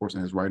also, of course,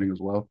 in his writing as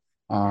well.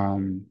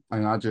 And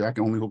I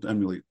can only hope to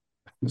emulate.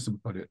 That's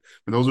about it.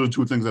 But those are the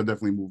two things that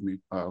definitely moved me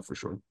for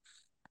sure.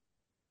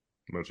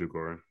 What about you,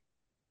 Corey?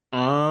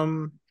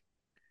 I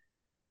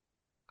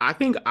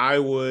think I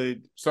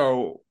would.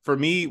 So for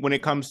me, when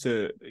it comes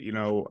to,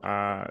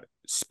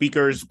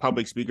 speakers,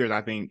 public speakers,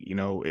 I think,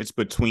 it's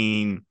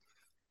between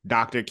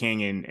Dr.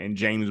 King and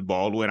James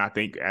Baldwin. I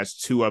think as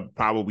two of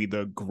probably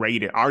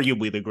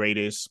arguably the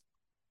greatest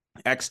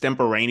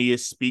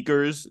extemporaneous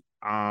speakers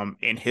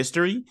in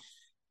history.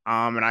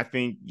 And I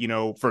think,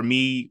 for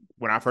me,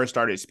 when I first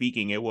started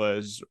speaking, it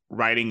was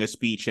writing a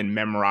speech and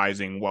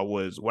memorizing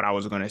what I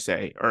was going to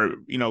say, or,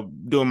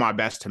 doing my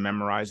best to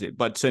memorize it.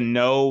 But to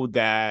know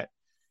that,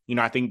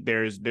 I think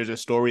there's a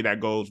story that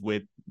goes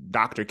with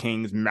Dr.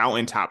 King's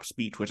mountaintop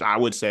speech, which I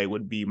would say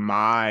would be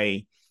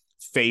my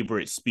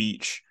favorite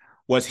speech,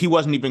 was he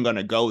wasn't even going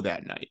to go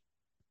that night.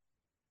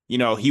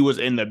 He was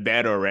in the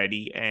bed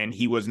already, and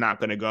he was not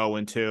going to go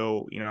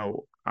until,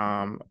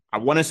 I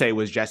want to say it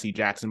was Jesse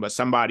Jackson, but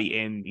somebody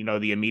in,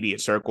 the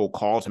immediate circle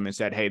called him and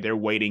said, hey, they're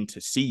waiting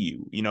to see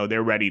you.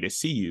 They're ready to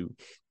see you.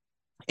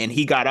 And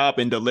he got up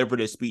and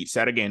delivered his speech.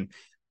 Said again,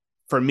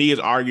 for me, is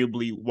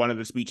arguably one of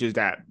the speeches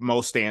that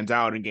most stands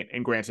out.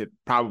 And granted,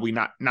 probably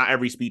not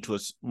every speech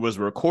was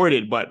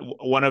recorded, but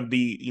one of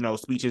the,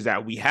 speeches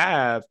that we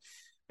have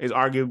is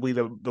arguably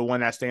the one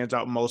that stands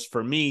out most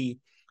for me.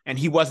 And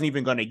he wasn't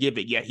even going to give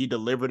it yet. He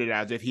delivered it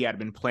as if he had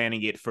been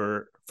planning it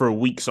for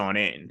weeks on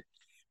end.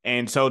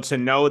 And so to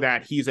know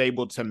that he's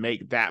able to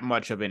make that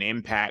much of an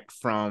impact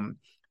from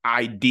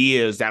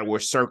ideas that were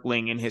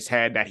circling in his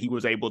head that he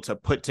was able to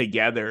put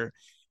together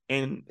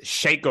and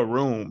shake a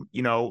room,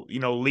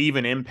 leave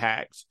an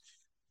impact,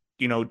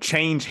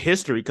 change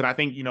history. Because I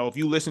think, if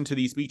you listen to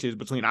these speeches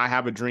between I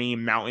Have a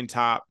Dream,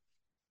 Mountaintop,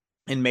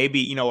 and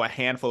maybe, a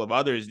handful of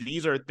others,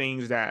 these are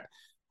things that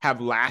have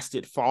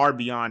lasted far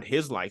beyond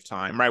his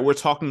lifetime, right? We're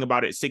talking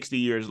about it 60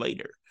 years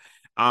later.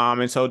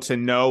 And so to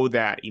know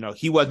that, you know,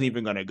 he wasn't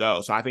even going to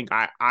go. So I think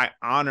I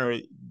honor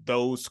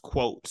those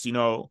quotes. You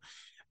know,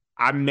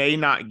 I may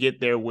not get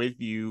there with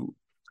you,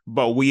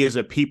 but we as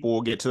a people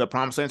will get to the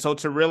promised land. So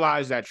to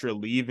realize that you're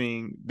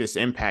leaving this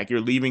impact,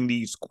 you're leaving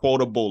these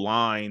quotable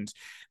lines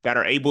that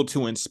are able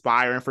to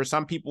inspire. And for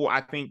some people,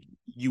 I think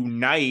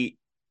unite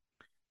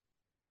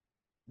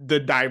the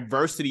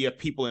diversity of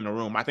people in the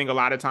room. I think a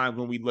lot of times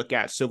when we look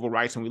at civil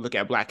rights and we look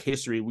at Black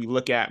history, we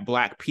look at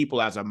Black people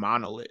as a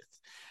monolith,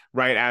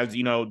 right? As,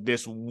 you know,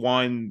 this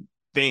one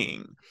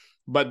thing.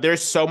 But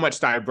there's so much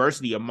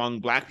diversity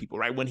among Black people,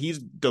 right? When he's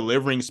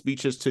delivering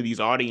speeches to these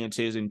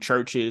audiences in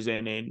churches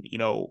and in, you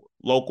know,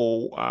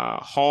 local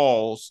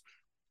halls,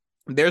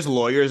 there's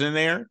lawyers in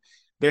there.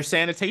 There's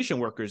sanitation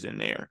workers in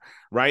there,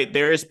 right?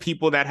 There's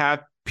people that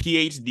have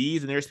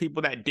PhDs and there's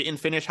people that didn't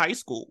finish high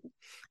school.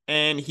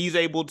 And he's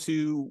able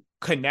to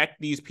connect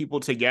these people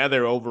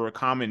together over a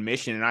common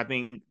mission. And I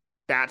think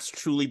that's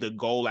truly the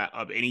goal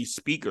of any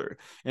speaker.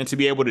 And to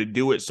be able to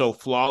do it so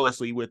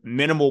flawlessly with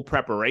minimal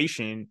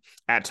preparation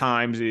at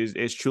times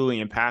is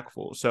truly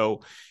impactful.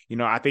 So, you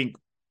know, I think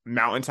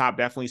Mountaintop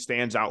definitely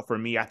stands out for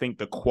me. I think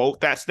the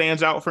quote that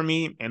stands out for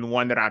me and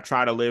one that I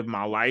try to live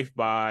my life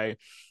by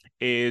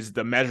is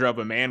the Measure of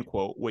a Man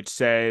quote, which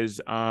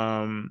says,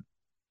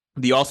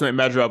 the ultimate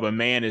measure of a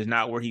man is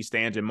not where he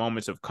stands in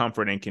moments of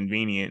comfort and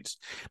convenience,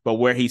 but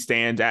where he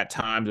stands at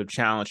times of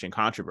challenge and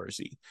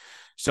controversy.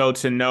 So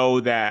to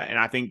know that, and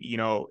I think, you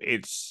know,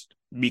 it's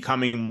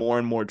becoming more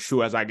and more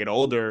true as I get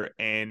older,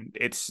 and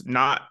it's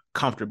not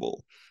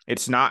comfortable.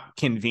 It's not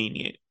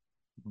convenient,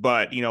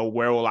 but, you know,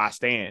 where will I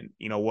stand?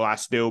 You know, will I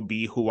still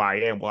be who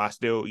I am? Will I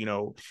still, you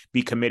know,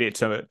 be committed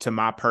to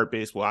my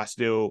purpose? Will I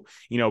still,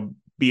 you know,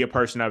 be a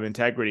person of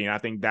integrity? And I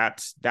think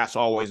that's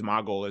always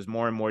my goal. As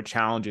more and more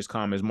challenges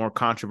come, as more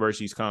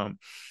controversies come,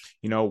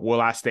 you know,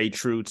 will I stay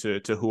true to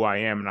who I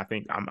am? And I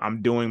think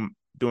I'm doing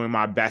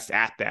my best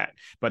at that.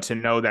 But to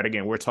know that,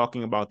 again, we're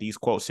talking about these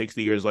quotes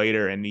 60 years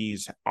later, and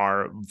these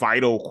are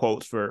vital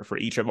quotes for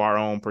each of our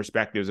own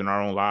perspectives in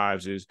our own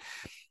lives,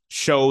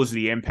 shows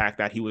the impact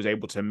that he was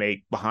able to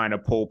make behind a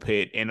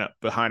pulpit,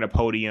 behind a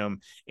podium,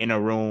 in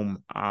a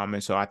room.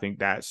 And so I think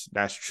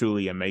that's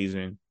truly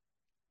amazing.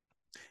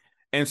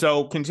 And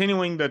so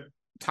continuing the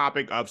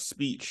topic of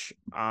speech,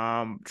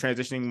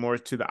 transitioning more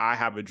to the I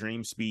Have a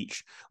Dream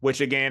speech,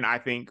 which again, I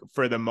think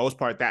for the most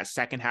part, that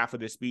second half of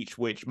the speech,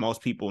 which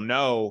most people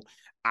know,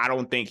 I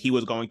don't think he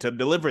was going to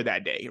deliver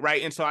that day,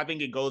 right? And so I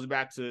think it goes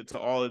back to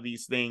all of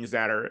these things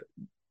that are,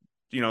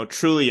 you know,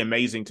 truly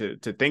amazing to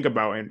think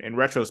about in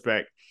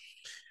retrospect.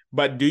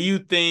 But do you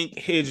think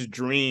his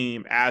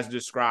dream, as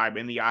described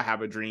in the I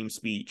Have a Dream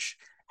speech,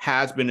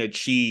 has been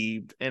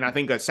achieved? And I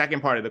think a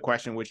second part of the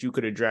question, which you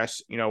could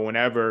address, you know,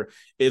 whenever,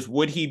 is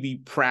would he be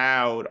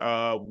proud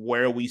of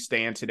where we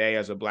stand today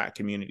as a Black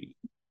community?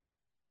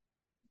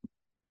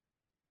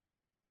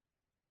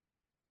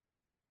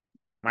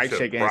 Mike's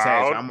shaking his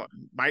head. So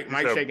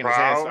Mike's shaking his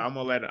head, so I'm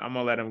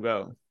gonna let him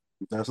go.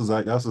 That's the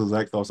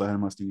exact thoughts I had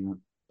in my Steve.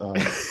 I don't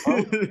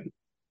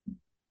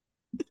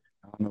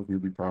know if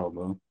he'd be proud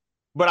though.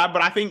 But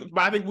I think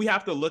we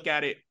have to look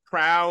at it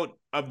proud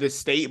of the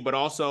state, but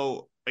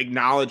also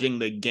acknowledging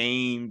the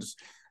gains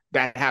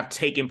that have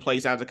taken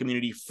place as a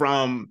community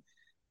from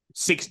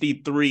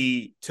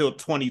 63 till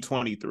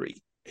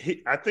 2023.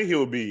 I think he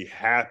would be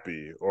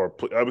happy,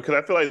 because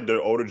I feel like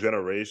the older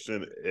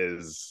generation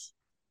is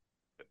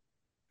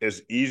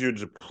easier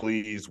to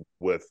please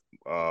with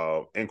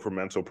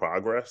incremental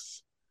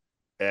progress.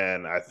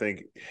 And I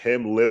think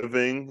him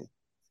living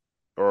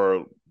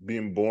or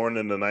being born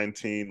in the late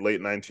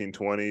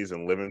 1920s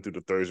and living through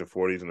the 30s and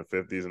 40s and the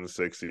 50s and the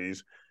 60s,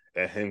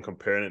 and him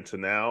comparing it to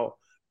now,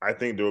 I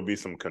think there will be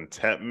some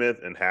contentment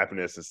and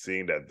happiness in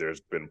seeing that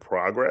there's been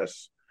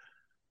progress.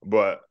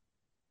 But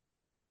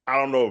I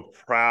don't know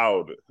if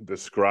proud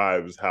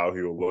describes how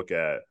he will look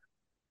at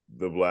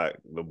the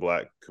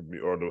black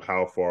community, or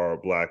how far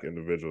Black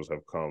individuals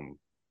have come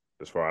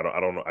this far. I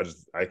don't know.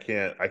 I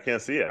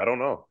can't see it. I don't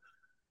know.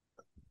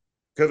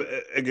 Because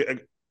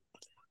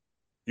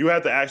you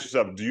have to ask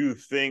yourself, do you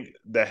think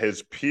that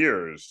his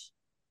peers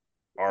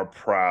are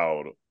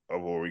proud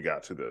of where we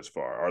got to this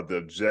far? Are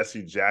the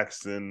Jesse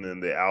Jackson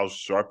and the Al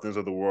Sharptons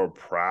of the world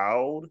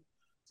proud?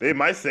 They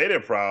might say they're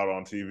proud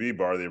on TV,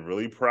 but are they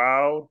really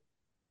proud?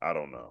 I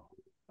don't know.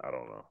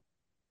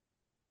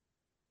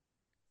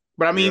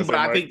 But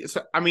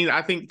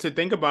I think to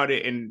think about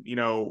it, and, you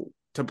know,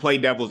 to play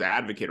devil's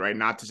advocate, right?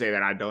 Not to say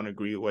that I don't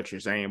agree with what you're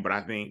saying, but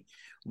I think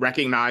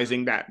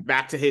recognizing that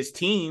back to his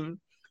team,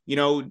 you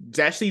know,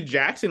 Jesse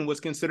Jackson was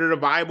considered a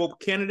viable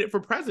candidate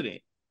for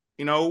president,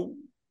 you know,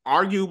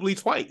 arguably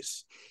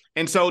twice.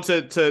 And so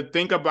to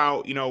think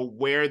about, you know,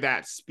 where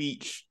that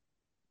speech,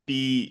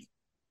 the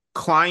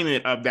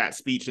climate of that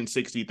speech in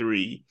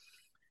 63,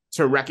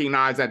 to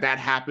recognize that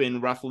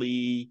happened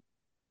roughly,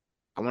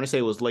 I want to say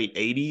it was late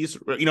 80s,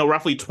 you know,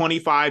 roughly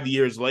 25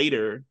 years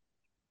later.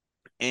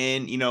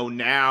 And, you know,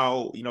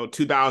 now, you know,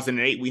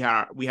 2008, we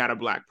had a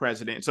Black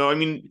president. So, I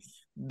mean,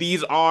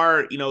 these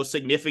are,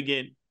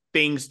 significant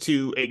things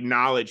to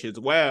acknowledge as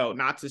well.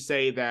 Not to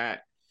say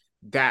that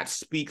that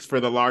speaks for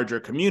the larger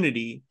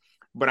community,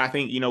 but I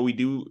think, we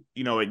do,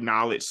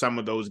 acknowledge some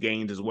of those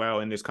gains as well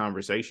in this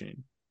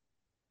conversation.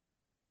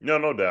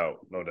 No doubt.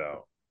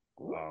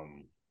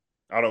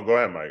 I don't go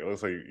ahead, Mike. It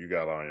looks like you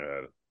got a lot on your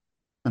head.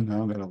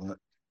 No, I got a lot.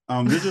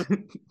 There's just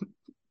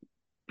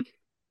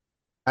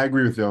I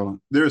agree with y'all.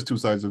 There's two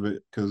sides of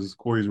it because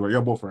Corey's right.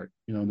 Y'all both right.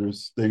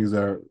 There's things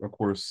that, of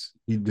course,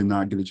 he did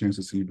not get a chance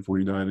to see before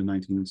he died in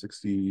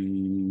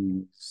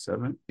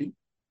 1967, 8.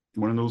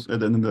 One of those at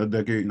the end of the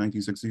decade,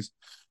 1960s.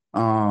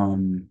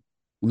 In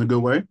a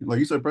good way. Like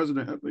you said,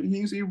 President, he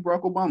didn't see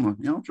Barack Obama.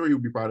 I'm sure he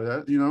would be proud of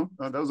that.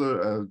 That was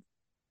a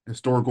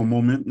historical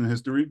moment in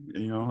history.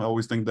 I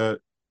always think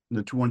that in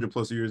the 200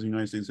 plus years of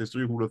United States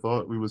history, who would have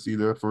thought we would see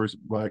the first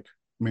Black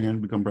man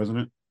become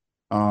president?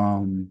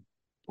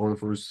 Or the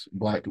first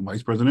Black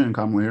vice president, and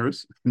Kamala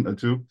Harris,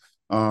 too.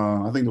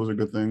 I think those are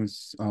good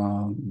things.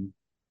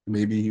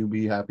 Maybe he'll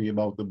be happy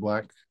about the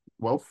Black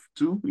wealth,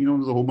 too.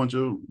 There's a whole bunch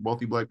of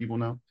wealthy Black people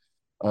now.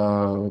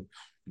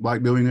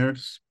 Black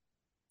billionaires,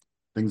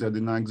 things that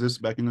did not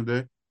exist back in the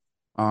day.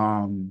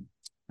 I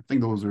think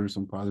those are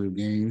some positive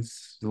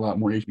gains. There's a lot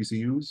more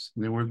HBCUs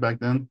than there was back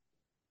then.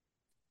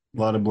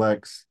 A lot of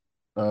Black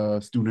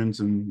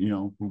students and,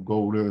 who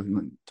go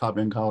to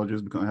top-end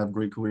colleges have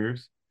great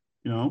careers.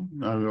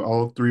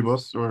 All three of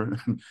us are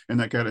in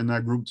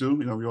that group too.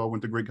 We all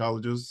went to great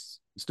colleges,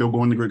 still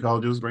going to great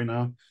colleges right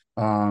now.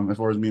 As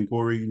far as me and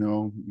Corey,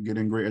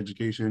 getting great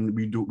education,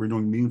 we're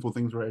doing meaningful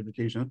things for our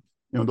education.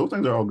 Those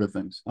things are all good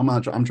things. I'm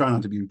trying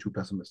not to be too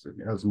pessimistic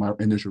as my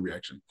initial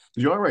reaction.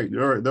 You're all right.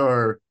 There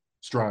are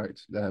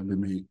strides that have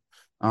been made.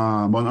 But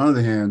on the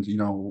other hand,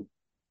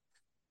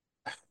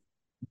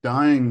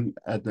 dying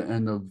at the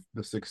end of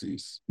the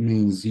 60s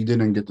means he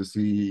didn't get to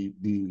see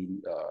the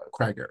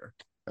crack era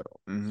at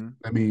all. Mm-hmm.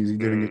 That means he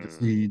didn't get to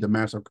see the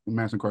mass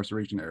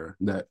incarceration era,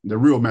 that the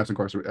real mass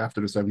incarceration after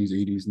the 70s,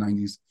 80s,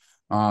 90s.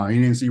 He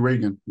didn't see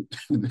Reagan.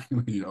 He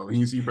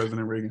didn't see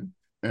President Reagan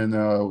and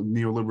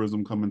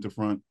neoliberalism come into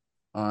front.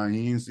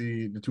 He didn't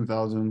see the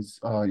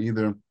 2000s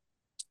either.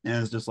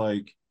 And it's just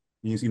like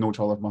he didn't see No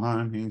Child Left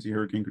Behind. He didn't see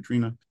Hurricane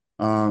Katrina.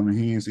 He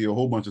didn't see a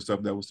whole bunch of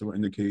stuff that was to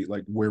indicate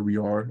like where we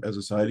are as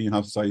a society and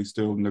how society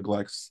still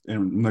neglects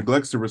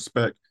to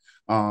respect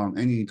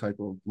any type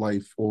of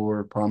life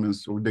or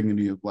promise or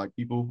dignity of Black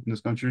people in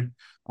this country.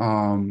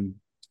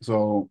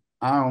 So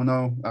I don't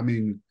know. I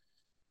mean,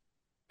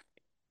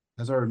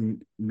 has our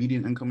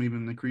median income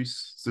even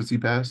increased since he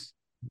passed?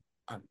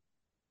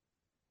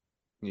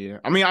 Yeah.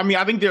 I mean,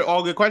 I think they're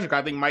all good questions.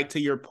 I think, Mike,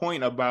 to your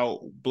point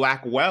about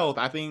Black wealth,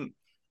 I think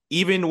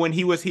even when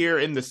he was here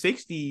in the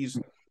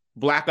 60s,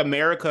 Black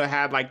America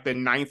had like the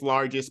 9th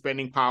largest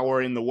spending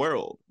power in the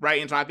world,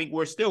 right? And so I think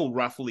we're still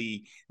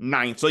roughly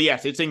 9th. So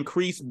yes, it's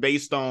increased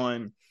based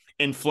on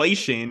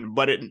inflation,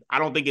 but I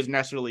don't think it's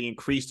necessarily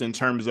increased in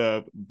terms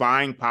of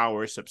buying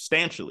power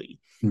substantially,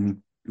 right?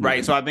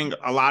 Mm-hmm. So I think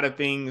a lot of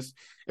things,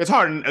 it's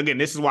hard. And again,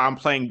 this is why I'm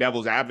playing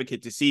devil's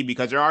advocate to see,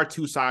 because there are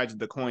two sides of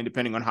the coin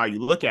depending on how you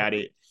look at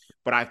it.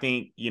 But I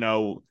think,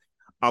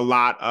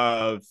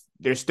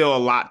 there's still a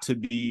lot to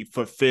be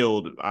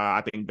fulfilled,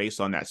 I think, based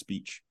on that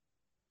speech.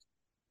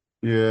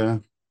 Yeah,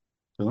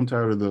 because I'm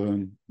tired of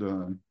the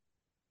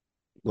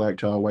Black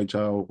child, white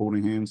child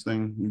holding hands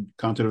thing,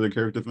 content of the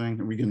character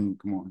thing. We can.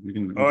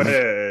 Oh,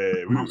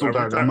 hey. I'm so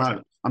tired.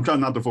 I'm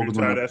trying not to focus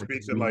on that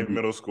speech in like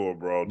middle school,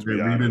 bro. To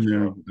be honest,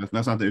 bro.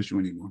 That's not the issue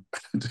anymore.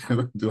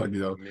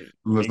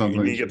 Let's not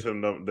you get to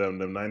them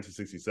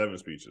 1967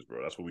 speeches,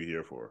 bro. That's what we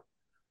here for.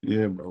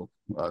 Yeah, bro.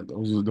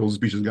 Those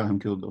speeches got him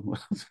killed though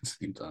at the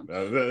same time.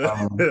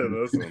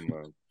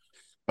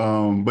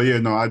 But yeah,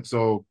 no.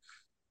 So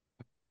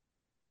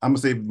I'm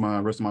gonna save my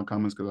rest of my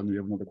comments because I know you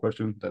have another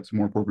question that's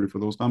more appropriate for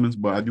those comments.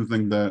 But I do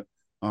think that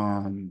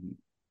I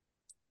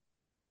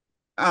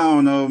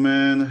don't know,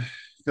 man.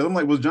 Because I'm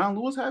like, was John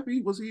Lewis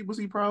happy? Was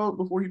he proud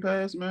before he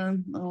passed,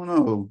 man? I don't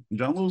know.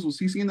 John Lewis, was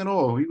he seeing it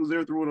all? He was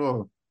there through it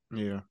all.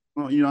 Yeah.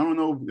 Well, I don't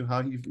know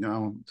how he,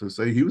 to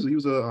say he was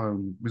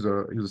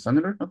a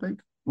senator, I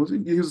think. Was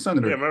he? He was a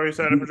senator. Yeah, remember he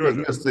signed up for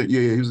Georgia.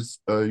 He was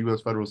a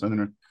U.S. federal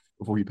senator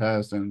before he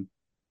passed, and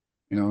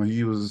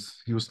he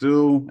was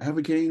still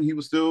advocating. He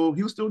was still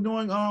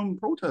doing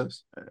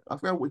protests. I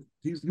forgot what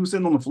he was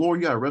sitting on the floor.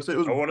 He got arrested.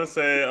 I want to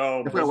say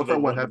I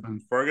forgot what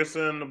happened.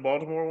 Ferguson, the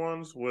Baltimore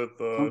ones with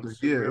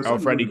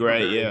Freddie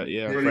Gray.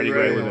 Yeah. Freddie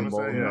Gray was in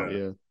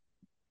Baltimore.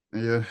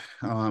 Yeah.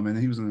 And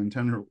he was in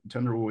tender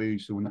old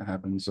age when that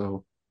happened.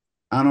 So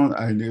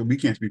we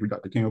can't speak for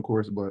Dr. King, of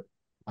course, but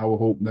I will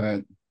hope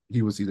that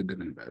he will see the good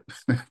and bad.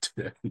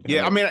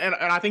 Yeah, I mean, and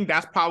I think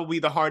that's probably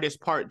the hardest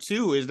part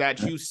too, is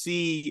that you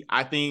see,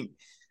 I think,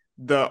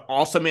 the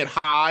ultimate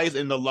highs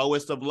and the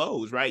lowest of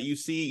lows, right? You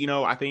see,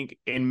 I think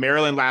in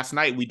Maryland last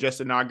night, we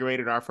just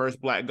inaugurated our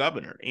first Black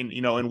governor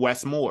in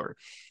Wes Moore.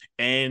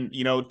 And,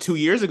 2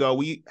 years ago,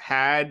 we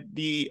had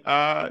the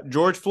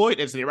George Floyd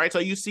incident, right? So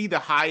you see the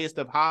highest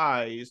of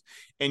highs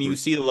and you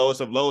see the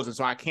lowest of lows. And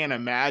so I can't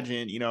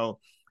imagine,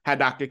 had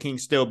Dr. King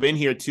still been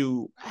here,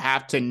 to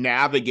have to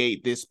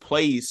navigate this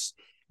place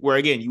where,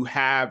 again, you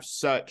have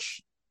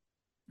such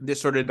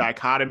this sort of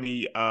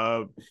dichotomy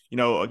of,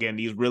 again,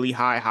 these really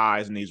high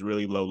highs and these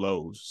really low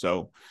lows.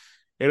 So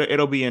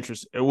it'll be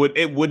interesting.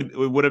 It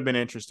would have been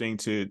interesting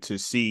to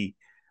see.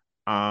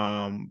 But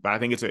I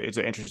think it's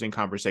an interesting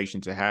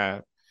conversation to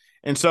have.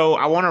 And so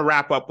I want to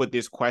wrap up with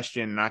this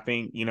question. And I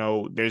think,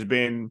 there's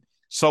been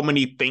so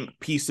many think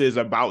pieces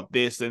about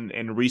this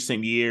in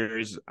recent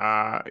years,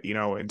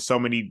 and so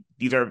many,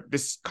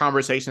 this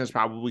conversation has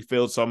probably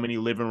filled so many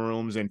living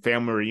rooms and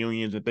family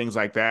reunions and things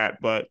like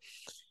that. But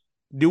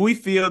do we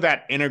feel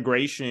that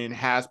integration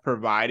has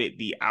provided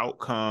the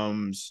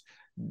outcomes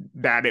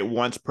that it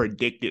once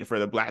predicted for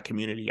the Black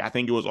community? I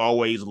think it was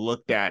always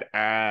looked at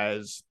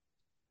as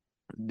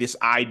this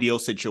ideal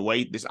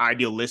situation, this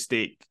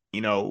idealistic,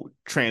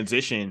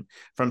 transition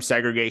from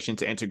segregation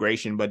to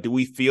integration. But do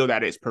we feel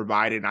that it's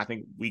provided, and I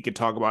think we could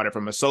talk about it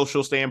from a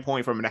social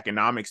standpoint, from an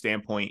economic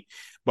standpoint,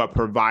 but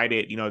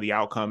provided, the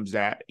outcomes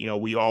that,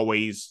 we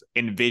always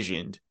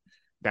envisioned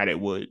that it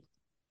would?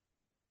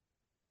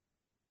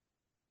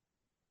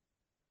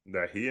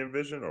 That he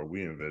envisioned or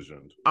we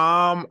envisioned?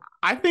 I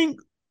think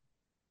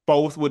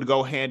both would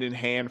go hand in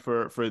hand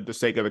for the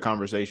sake of the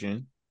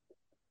conversation.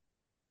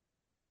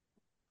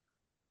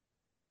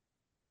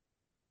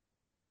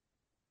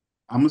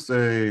 I'm gonna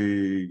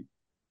say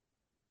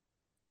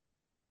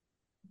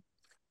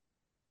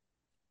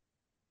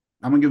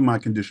I'm gonna give my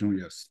conditional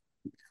yes.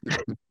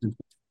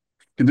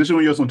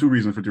 Conditional yes on two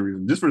reasons,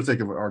 just for the sake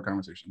of our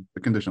conversation.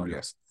 The conditional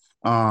yes.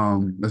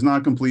 It's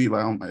not complete.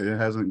 Like, it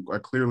hasn't,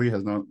 clearly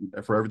has not,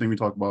 for everything we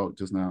talked about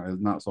just now, has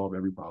not solved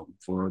every problem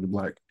for the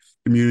Black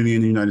community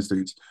in the United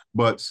States.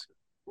 But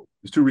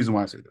there's two reasons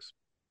why I say this.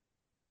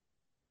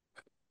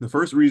 The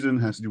first reason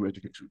has to do with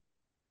education.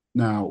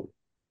 Now,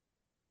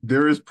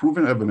 there is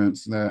proven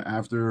evidence that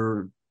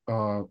after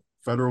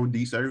federal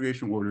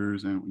desegregation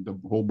orders and the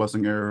whole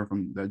busing era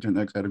from that Gen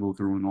X had to go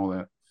through and all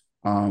that,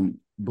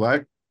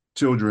 Black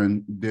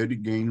children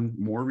did gain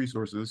more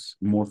resources,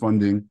 more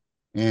funding,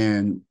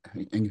 and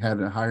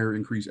had a higher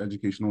increased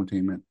educational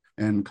attainment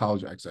and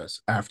college access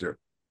after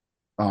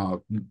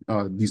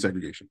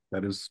desegregation.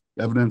 That is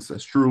evidence.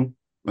 That's true.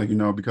 Like,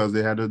 because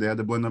they had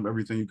to blend up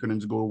everything. You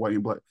couldn't just go to white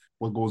and Black.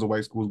 What goes to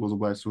white schools goes to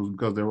Black schools,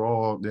 because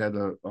they had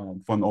to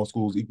fund all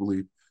schools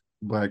equally.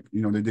 Black,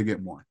 they did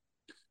get more.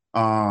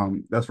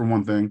 That's for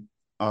one thing.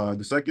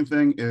 The second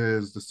thing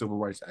is the civil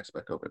rights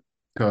aspect of it,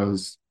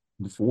 because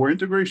before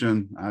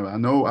integration,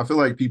 I feel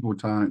like people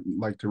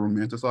like to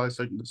romanticize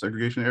the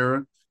segregation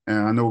era.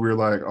 And I know we're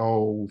like,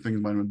 oh, things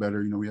might have been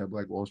better. We have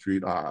Black Wall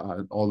Street,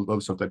 all the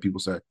other stuff that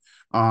people say.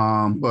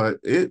 But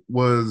it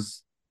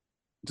was,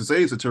 to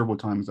say it's a terrible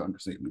time is an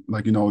understatement.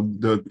 Like,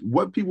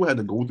 what people had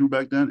to go through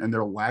back then and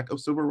their lack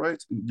of civil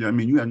rights. Yeah, I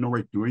mean, you had no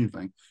right to do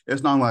anything.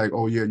 It's not like,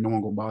 oh yeah, no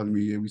one gonna bother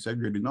me. Yeah, we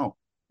segregated. No,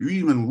 you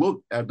even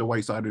look at the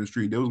white side of the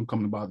street, they wasn't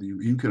coming to bother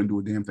you. You couldn't do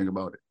a damn thing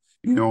about it.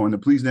 And the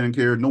police didn't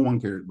care. No one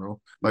cared,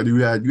 bro. Like,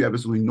 you had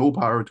absolutely no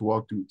power to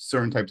walk through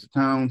certain types of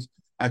towns,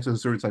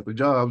 access certain type of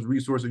jobs,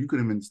 resources. You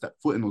couldn't even step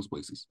foot in those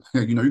places.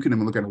 You couldn't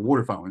even look at a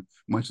water fountain,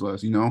 much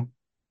less,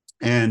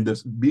 and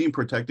just being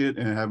protected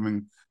and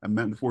having the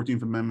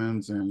 14th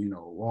Amendments and,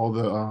 all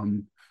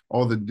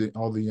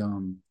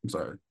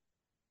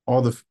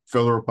the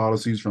federal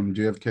policies from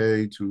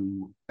JFK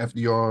to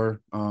FDR,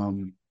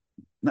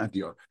 not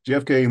FDR,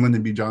 JFK and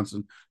Lyndon B.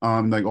 Johnson,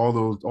 like all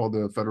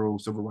the federal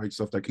civil rights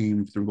stuff that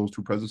came through those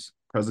two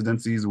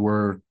presidencies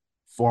were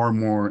far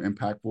more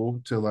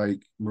impactful to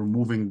like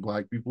removing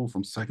Black people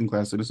from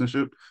second-class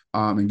citizenship,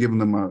 and giving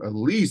them at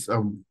least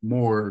a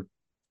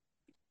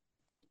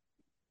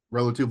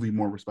relatively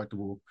more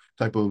respectable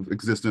type of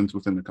existence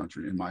within the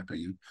country, in my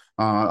opinion.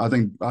 I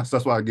think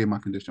that's why I gave my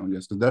conditional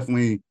yes. Because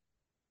definitely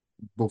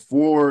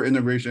before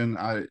integration,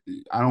 I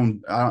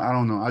don't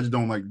know. I just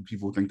don't like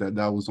people think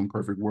that was some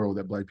perfect world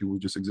that Black people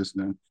just exist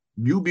in.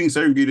 You being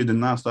segregated did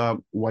not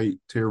stop white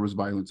terrorist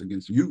violence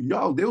against you.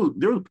 Y'all, there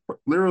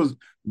was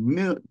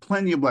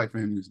plenty of Black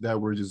families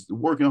that were just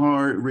working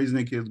hard, raising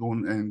their kids,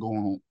 going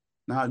home,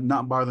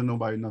 not bothering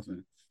nobody,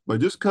 nothing. But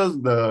just because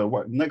the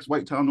next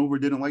white town over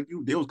didn't like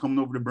you, they was coming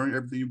over to burn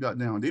everything you got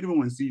down. They didn't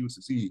want to see you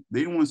succeed. They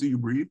didn't want to see you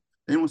breathe.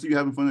 They didn't want to see you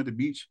having fun at the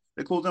beach.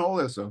 They closed down all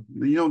that stuff.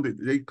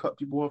 They cut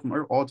people off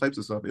from all types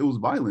of stuff. It was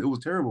violent. It was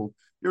terrible.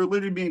 They were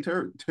literally being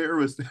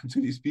terrorists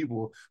to these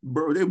people.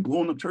 Bro, they were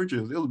blowing up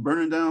churches. It was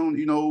burning down,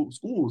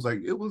 schools.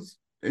 Like, it was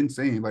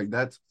insane. Like,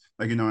 that's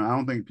like, I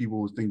don't think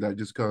people think that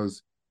just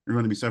because you're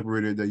going to be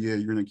separated that, yeah,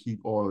 you're going to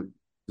keep all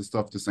the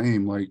stuff the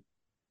same. Like,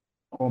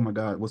 oh my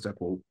God, what's that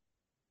quote?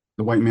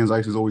 The white man's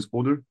ice is always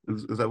colder.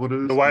 Is that what it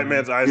is? The white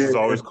man's ice is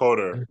always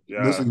colder.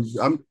 Yeah. Listen,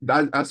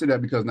 I say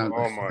that because not.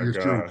 Oh my it's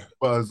God. True.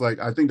 But it's like,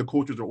 I think the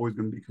cultures are always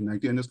going to be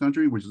connected in this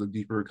country, which is a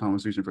deeper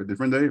conversation for a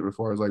different day, as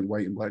far as like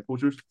white and Black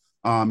cultures.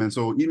 And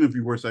so even if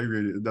you were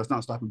segregated, that's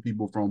not stopping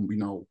people from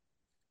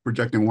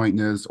projecting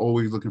whiteness,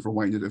 always looking for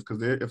whiteness.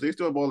 Because if they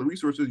still have all the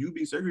resources, you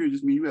being segregated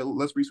just mean you have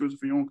less resources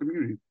for your own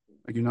community.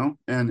 Like,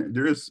 and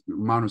there is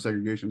minor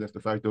segregation. That's the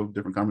fact of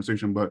different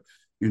conversation, but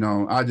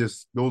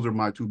Those are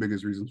my two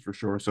biggest reasons for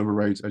sure. Civil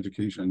rights,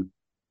 education.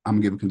 I'm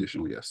gonna give a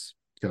conditional yes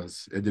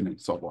because it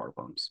didn't solve our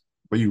problems.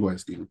 But you go ahead,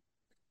 Steven.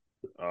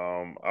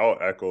 I'll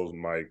echo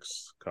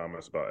Mike's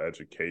comments about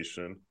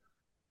education,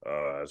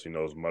 as he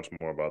knows much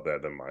more about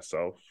that than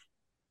myself.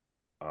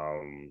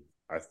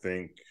 I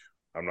think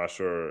I'm not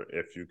sure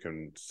if you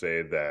can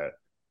say that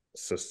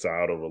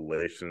societal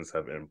relations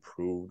have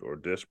improved or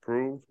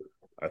disproved.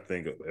 I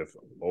think if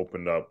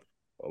opened up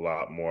a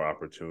lot more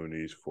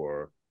opportunities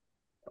for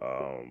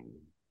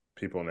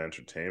people in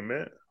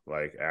entertainment,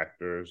 like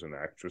actors and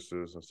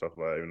actresses and stuff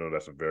like that, even though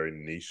that's a very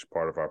niche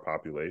part of our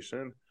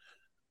population.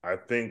 I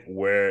think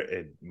where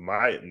it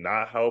might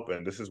not help,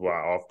 and this is why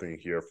I often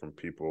hear from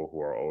people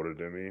who are older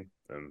than me,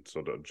 and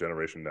so the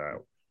generation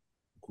that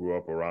grew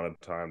up around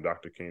the time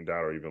Dr. King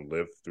died or even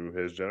lived through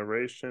his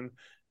generation,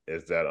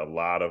 is that a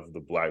lot of the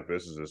Black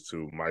businesses,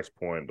 to Mike's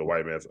point, the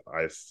white man's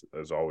ice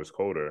is always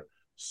colder,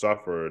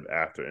 suffered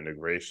after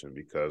integration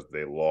because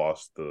they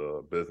lost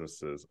the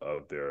businesses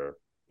of their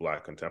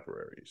Black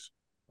contemporaries.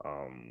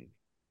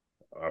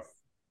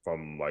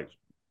 From like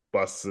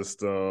bus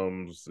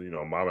systems,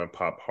 mom and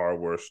pop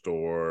hardware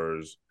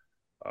stores,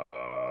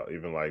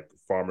 even like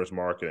farmers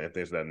market and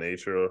things of that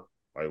nature.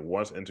 Like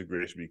once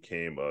integration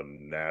became a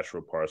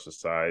natural part of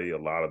society, a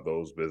lot of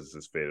those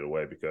businesses faded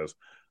away because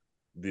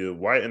the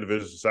white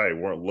individual society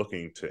weren't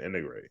looking to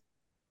integrate.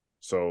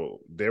 So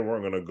they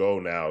weren't going to go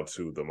now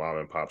to the mom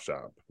and pop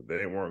shop.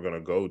 They weren't going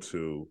to go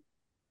to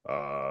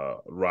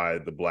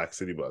ride the Black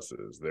city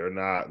buses. They're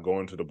not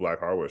going to the Black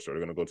hardware store.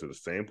 They're going to go to the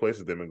same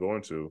places they've been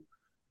going to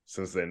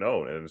since they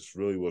know. And it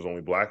really was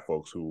only Black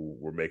folks who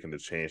were making the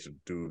change to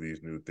do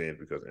these new things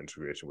because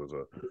integration was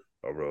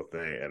a real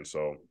thing. And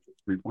so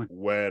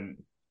and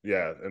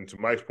to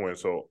Mike's point,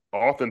 so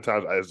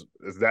oftentimes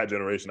as that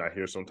generation, I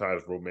hear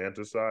sometimes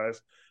romanticize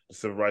the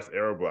civil rights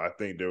era, but I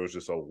think there was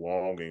just a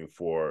longing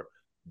for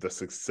the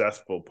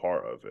successful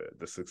part of it,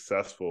 the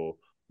successful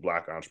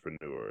Black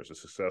entrepreneurs, the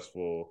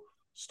successful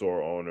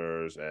store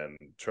owners and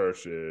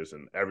churches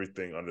and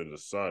everything under the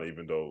sun,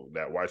 even though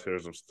that white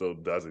terrorism still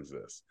does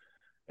exist.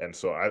 And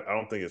so I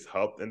don't think it's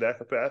helped in that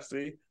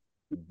capacity,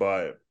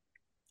 but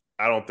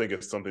I don't think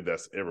it's something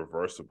that's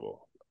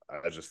irreversible.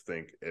 I just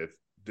think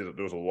there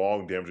was a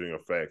long damaging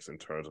effects in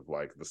terms of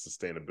like the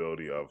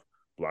sustainability of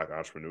Black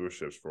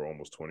entrepreneurships for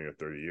almost 20 or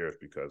 30 years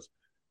because,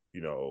 I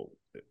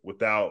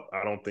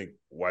don't think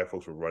white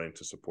folks were running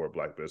to support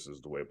Black businesses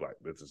the way Black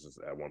businesses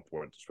at one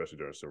point, especially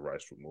during the civil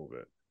rights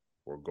movement,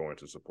 were going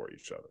to support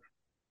each other.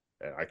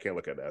 And I can't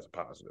look at that as a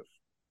positive.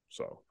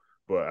 So,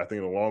 but I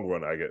think in the long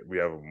run, we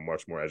have a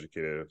much more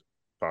educated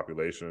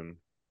population,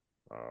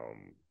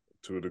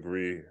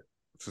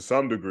 to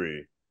some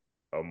degree,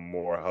 a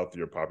more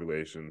healthier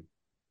population.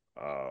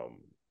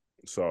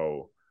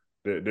 So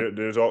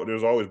there's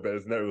always been.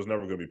 It was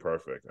never going to be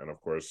perfect, and of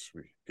course,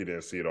 he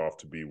didn't see it off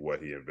to be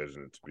what he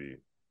envisioned it to be.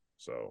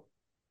 So,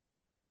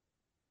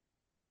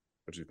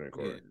 what do you think,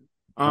 Corey?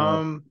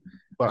 I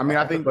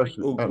think. Go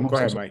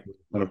ahead, Mike.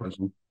 Another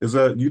question is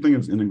that do you think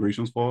it's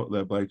integration's fault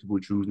that Black people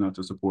choose not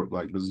to support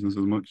Black businesses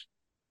as much?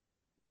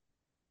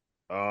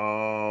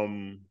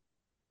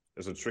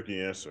 It's a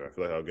tricky answer. I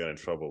feel like I'll get in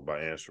trouble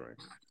by answering.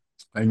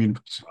 I mean,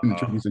 in a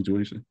tricky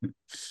situation.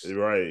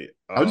 Right.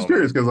 I'm just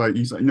curious because, like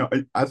you said,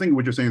 I think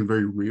what you're saying is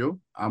very real.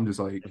 I'm just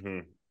like,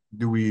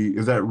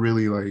 is that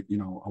really like,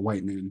 a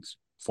white man's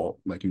fault?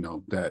 Like,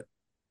 that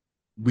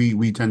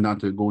we tend not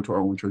to go to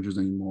our own churches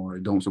anymore,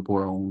 don't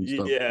support our own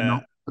stuff,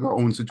 our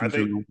own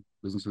institutional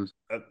businesses.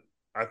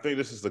 I think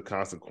this is the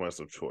consequence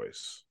of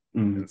choice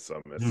in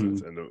some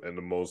instance, in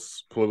the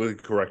most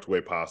politically correct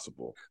way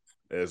possible.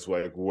 It's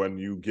like when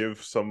you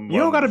give someone you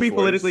don't got to be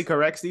politically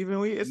correct, Stephen.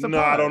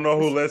 I don't know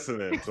who's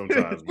listening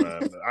sometimes,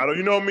 man. I don't.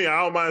 You know me.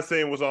 I don't mind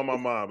saying what's on my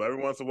mind, but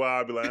every once in a while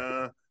I'll be like,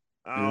 I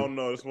don't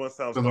know. This one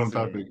sounds depends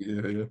on the topic.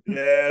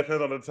 Yeah, it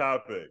depends on the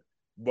topic.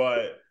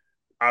 But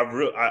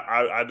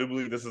I do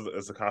believe this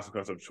is a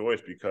consequence of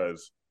choice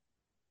because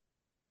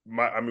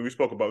we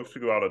speak about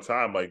it all the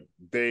time. Like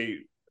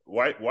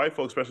white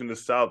folks, especially in the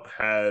South,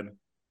 had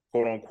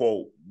quote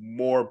unquote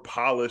more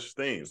polished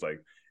things.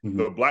 Like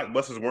the Black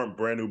buses weren't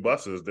brand new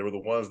buses. They were the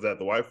ones that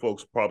the white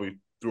folks probably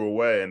threw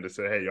away and they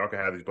said, hey, y'all can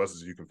have these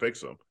buses, you can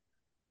fix them.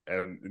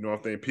 And you know what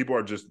I'm saying? People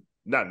are just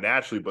not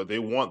naturally, but they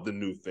want the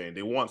new thing.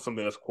 They want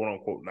something that's quote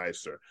unquote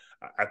nicer.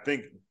 I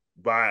think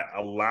by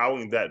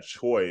allowing that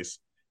choice,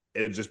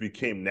 it just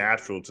became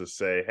natural to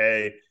say,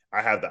 hey,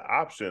 I have the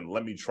option.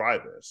 Let me try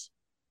this.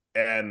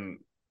 And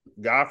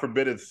God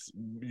forbid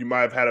you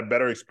might have had a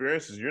better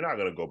experience. You're not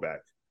going to go back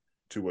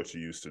to what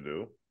you used to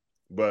do.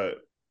 But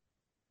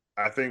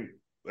I think,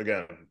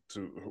 again,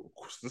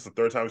 this is the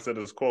third time we said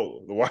this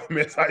quote, the white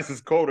man's ice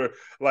is colder.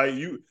 Like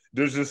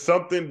there's just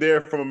something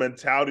there from a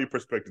mentality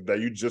perspective that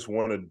you just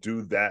want to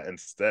do that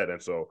instead.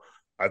 And so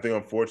I think,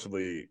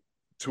 unfortunately,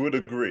 to a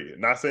degree,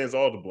 not saying it's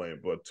all to blame,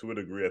 but to a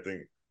degree, I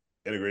think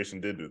integration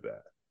did do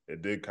that.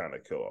 It did kind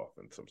of kill off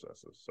in some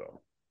senses.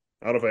 So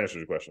I don't know if I answered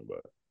your question,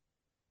 but.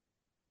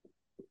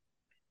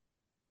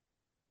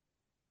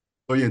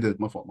 Oh yeah, it did.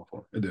 My fault.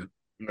 It did.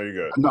 No,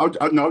 you're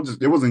good. No,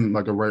 just it wasn't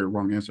like a right or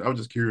wrong answer. I was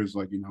just curious,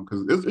 like,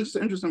 because it's just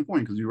an interesting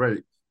point. Because you're right.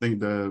 I think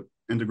the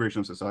integration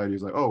of society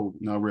is like, oh,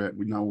 now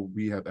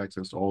we have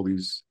access to all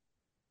these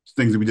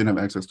things that we didn't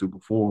have access to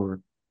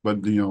before.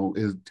 But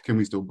can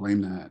we still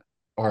blame that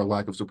our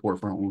lack of support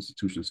for our own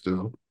institutions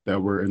still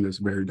that we're in this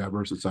very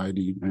diverse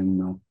society?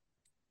 And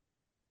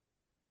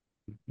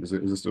is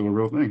it still a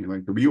real thing?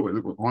 Like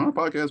on our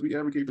podcast, we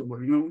advocate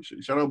for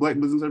shout out Black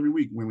business every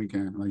week when we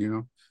can,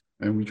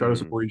 and we try to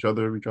support each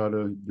other. We try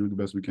to do the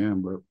best we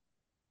can, but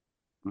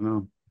I don't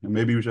know. And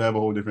maybe we should have a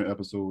whole different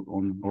episode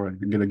on, or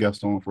get a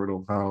guest on for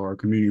how our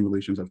community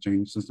relations have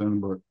changed since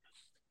then. But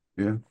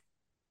yeah,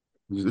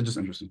 it's just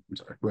interesting. I'm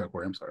sorry. Go ahead,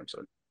 Corey. I'm sorry.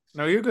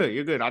 No, you're good.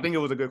 You're good. I think it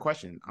was a good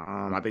question.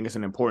 I think it's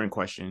an important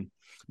question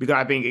because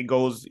I think it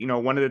goes,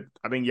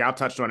 I think y'all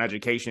touched on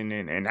education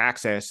and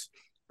access.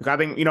 Because I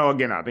think,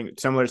 again, I think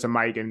similar to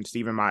Mike and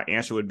Steven, my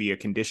answer would be a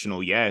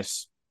conditional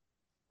yes.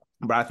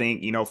 But I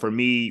think, for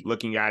me,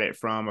 looking at it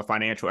from a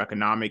financial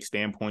economic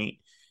standpoint,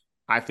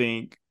 I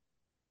think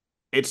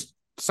it's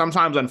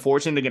sometimes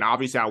unfortunate. Again,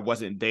 obviously, I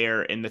wasn't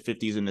there in the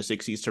 50s and the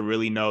 60s to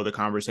really know the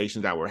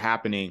conversations that were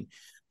happening.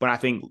 But I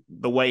think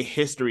the way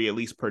history at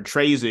least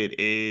portrays it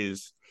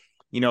is,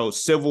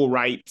 civil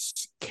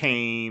rights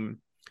came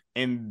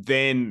and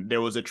then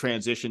there was a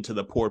transition to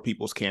the Poor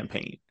People's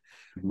Campaign.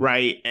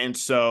 Right. And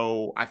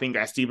so I think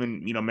as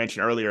Stephen,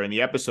 mentioned earlier in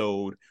the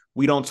episode,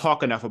 we don't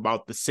talk enough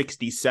about the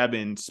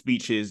 67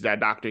 speeches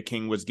that Dr.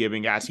 King was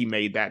giving as he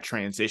made that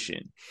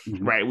transition.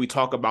 Right. We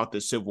talk about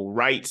the civil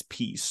rights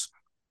piece.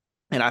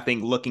 And I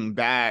think looking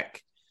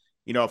back,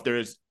 if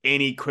there's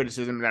any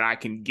criticism that I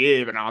can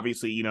give, and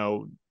obviously,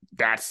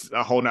 that's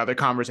a whole nother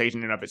conversation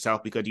in and of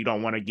itself because you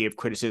don't want to give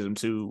criticism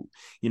to,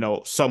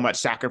 so much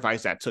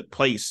sacrifice that took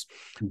place.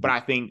 But I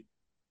think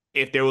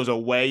if there was a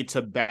way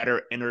to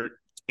better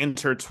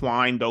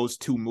intertwine those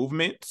two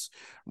movements,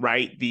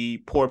 right?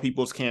 The Poor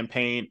People's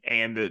Campaign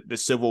and the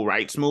Civil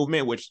Rights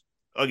Movement, which,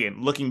 again,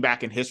 looking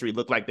back in history,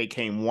 looked like they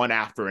came one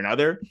after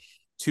another,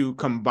 to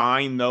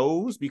combine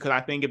those, because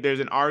I think if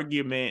there's an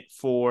argument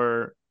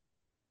for,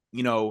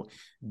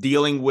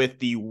 dealing with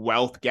the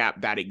wealth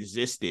gap that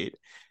existed,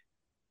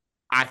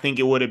 I think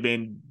it would have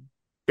been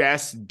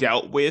best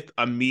dealt with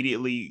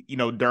immediately,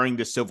 during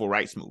the Civil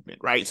Rights Movement,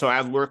 right? So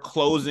as we're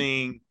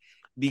closing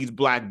these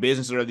Black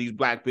businesses, or these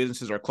Black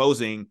businesses are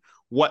closing,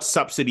 what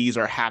subsidies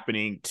are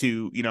happening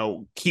to,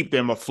 keep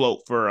them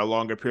afloat for a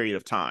longer period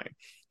of time?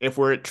 If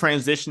we're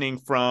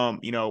transitioning from,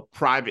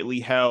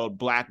 privately held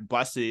Black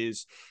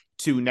buses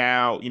to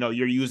now,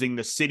 you're using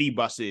the city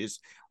buses,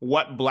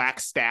 what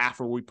Black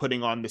staff are we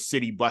putting on the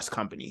city bus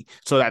company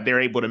so that they're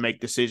able to make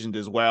decisions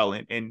as well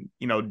and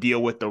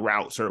deal with the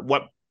routes? Or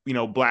what,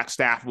 Black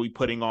staff are we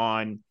putting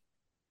on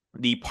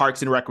the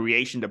Parks and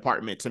Recreation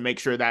Department to make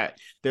sure that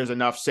there's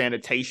enough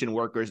sanitation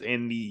workers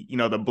in the,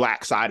 the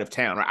Black side of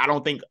town? Right? I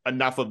don't think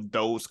enough of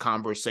those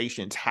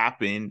conversations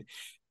happened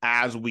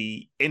as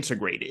we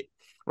integrated.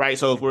 Right.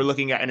 So if we're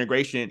looking at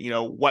integration,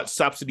 what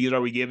subsidies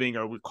are we giving?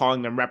 Are we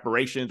calling them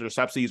reparations or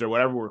subsidies or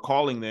whatever we're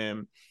calling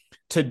them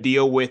to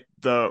deal with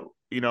the,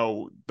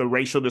 the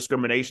racial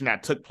discrimination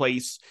that took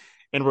place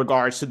in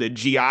regards to the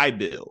GI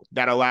Bill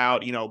that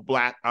allowed,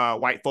 Black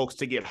white folks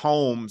to get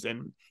homes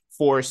and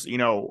force,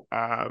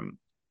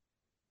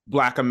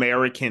 Black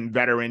American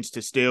veterans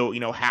to still,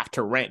 have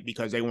to rent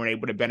because they weren't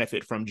able to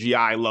benefit from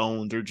GI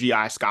loans or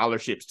GI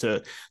scholarships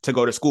to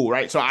go to school.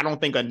 Right. So I don't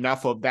think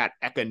enough of that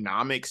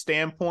economic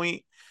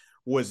standpoint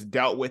was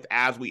dealt with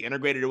as we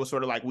integrated. It was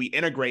sort of like we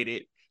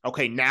integrated.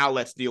 Okay, now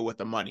let's deal with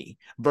the money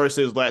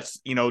versus let's,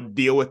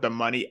 deal with the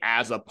money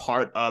as a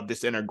part of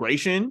this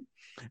integration.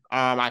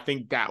 I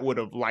think that would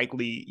have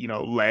likely,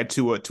 led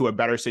to a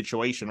better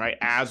situation. Right.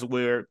 As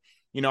we're,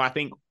 I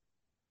think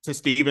to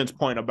Stephen's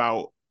point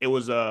about it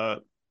was an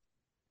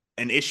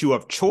issue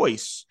of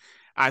choice.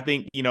 I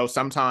think,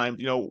 sometimes,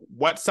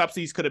 what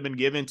subsidies could have been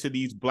given to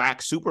these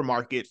Black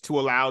supermarkets to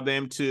allow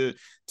them to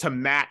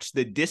match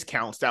the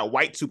discounts that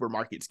white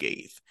supermarkets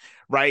gave.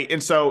 Right.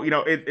 And so,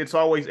 it's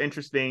always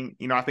interesting.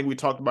 I think we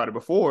talked about it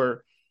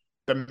before,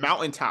 the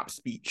mountaintop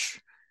speech.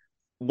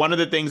 One of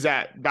the things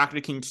that Dr.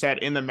 King said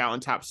in the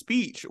mountaintop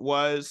speech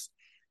was,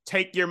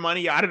 take your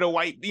money out of the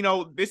white,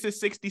 this is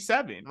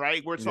 67,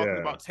 right? We're talking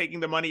about taking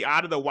the money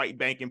out of the white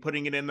bank and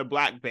putting it in the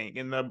Black bank,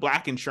 in the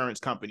Black insurance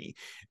company.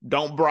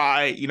 Don't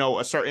buy,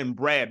 a certain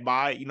bread,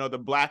 buy, the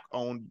Black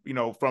owned,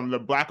 from the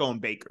Black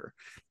owned baker.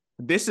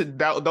 Those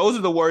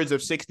are the words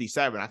of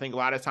 67. I think a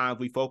lot of times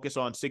we focus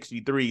on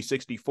 63,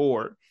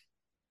 64,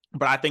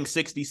 but I think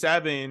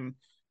 67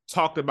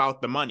 talked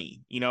about the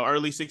money,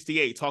 early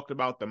 68 talked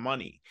about the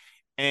money.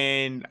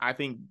 And I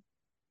think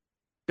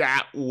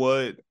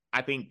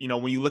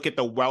when you look at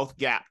the wealth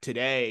gap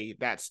today,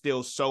 that's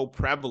still so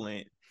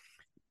prevalent.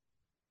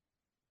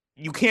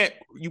 You can't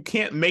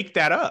make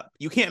that up.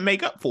 You can't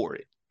make up for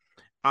it.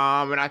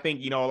 And I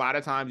think, a lot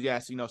of times,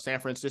 yes, San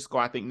Francisco,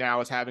 I think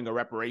now is having a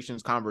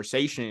reparations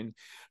conversation,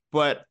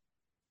 but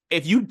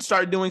if you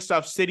start doing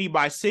stuff city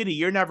by city,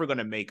 you're never going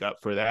to make up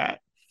for that.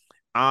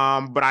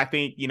 But I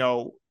think,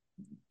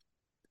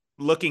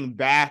 looking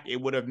back, it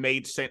would have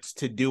made sense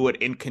to do it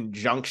in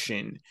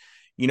conjunction,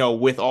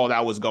 with all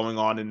that was going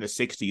on in the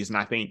 60s. And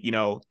I think,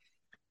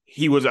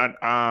 he was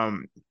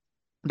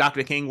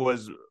Dr. King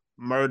was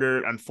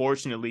murdered,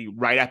 unfortunately,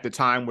 right at the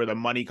time where the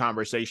money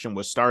conversation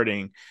was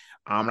starting.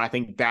 And I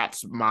think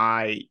that's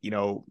my,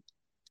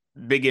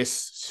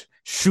 biggest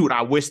shoot.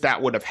 I wish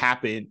that would have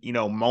happened,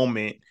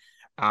 moment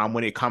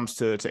when it comes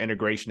to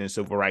integration and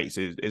civil rights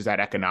is that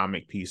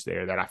economic piece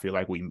there that I feel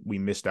like we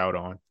missed out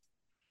on.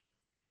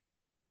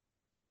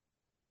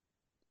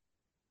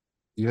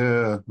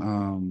 Yeah.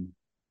 I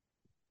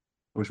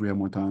wish we had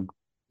more time.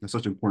 That's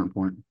such an important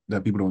point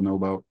that people don't know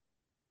about.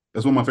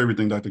 That's one of my favorite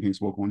things Dr. King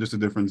spoke on, just the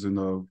difference in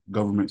the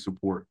government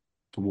support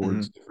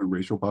towards different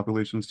racial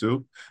populations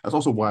too. That's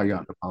also why I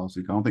got into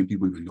policy. I don't think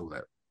people even know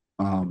that.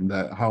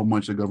 That how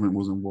much the government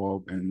was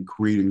involved in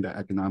creating that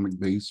economic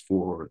base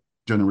for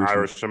generations.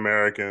 Irish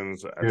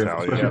Americans,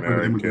 Italian especially for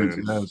the immigrants,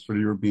 Americans. for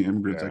the European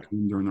immigrants that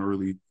came during the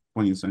early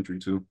 20th century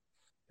too.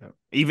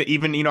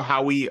 Even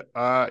how we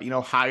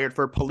hired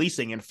for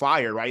policing and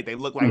fire, right? They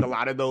look like a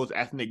lot of those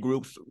ethnic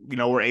groups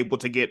were able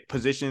to get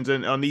positions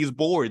on these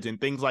boards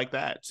and things like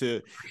that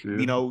to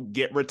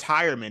get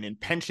retirement and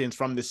pensions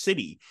from the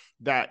city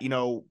that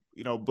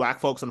Black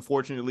folks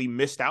unfortunately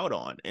missed out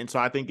on. And so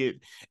I think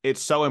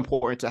it's so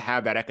important to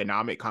have that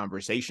economic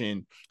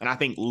conversation, and I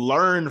think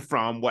learn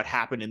from what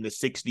happened in the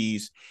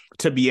 60s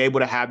to be able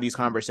to have these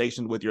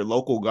conversations with your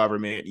local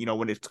government,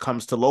 when it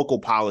comes to local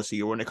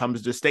policy or when it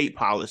comes to state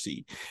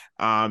policy,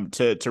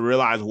 to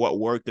realize what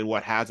worked and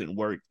what hasn't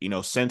worked,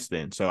 since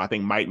then. So I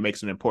think Mike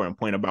makes an important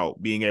point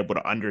about being able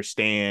to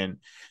understand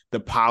the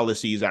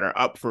policies that are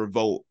up for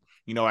vote,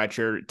 at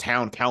your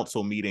town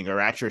council meeting or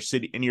at your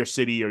city, in your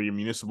city or your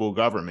municipal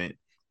government,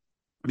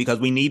 because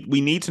we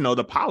need to know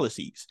the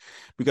policies,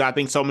 because I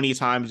think so many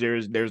times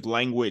there's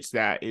language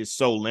that is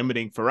so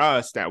limiting for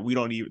us that we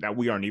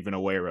aren't even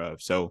aware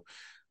of. So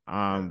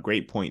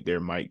great point there,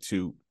 Mike,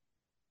 too.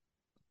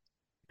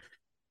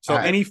 So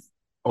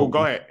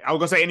go ahead. I was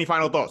gonna say any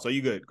final thoughts. So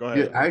you good? Go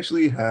ahead. Yeah, I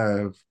actually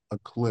have a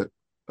clip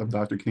of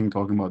Dr. King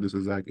talking about this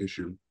exact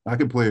issue. I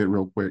can play it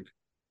real quick.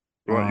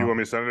 You want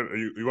me to send it?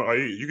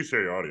 You can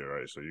share your audio,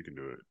 right? So you can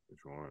do it if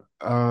you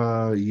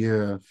want.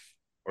 Yeah.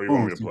 Or you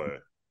want me to play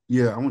it?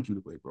 Yeah, I want you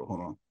to play it, bro.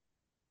 Hold on.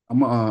 I'm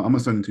gonna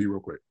send it to you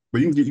real quick.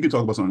 But you can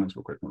talk about something else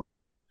real quick.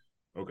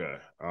 Okay.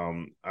 I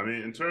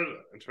mean, in terms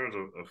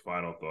of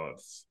final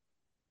thoughts,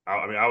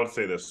 I would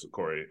say this,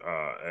 Corey,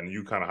 and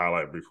you kind of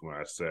highlight briefly when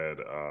I said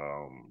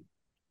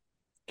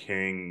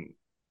King,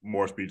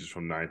 more speeches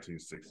from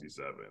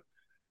 1967.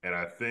 And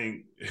I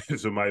think,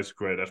 to my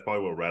credit, that's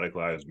probably what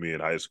radicalized me in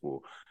high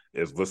school,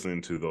 is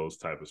listening to those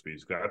type of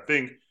speeches. I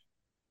think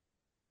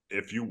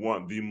if you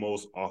want the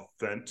most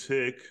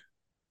authentic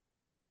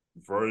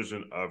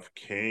version of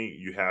King,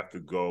 you have to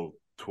go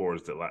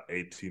towards the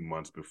 18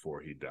 months before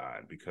he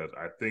died, because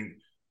I think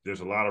there's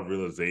a lot of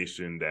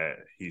realization that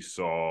he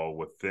saw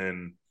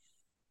within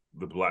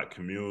the Black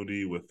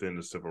community, within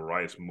the civil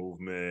rights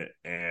movement,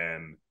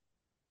 and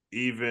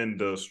even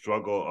the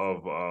struggle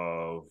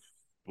of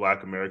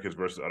Black Americans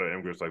versus other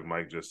immigrants, like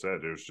Mike just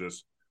said.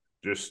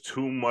 There's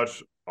too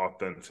much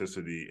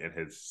authenticity in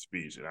his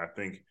speech. And I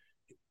think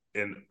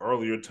in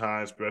earlier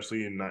times,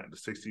 especially in the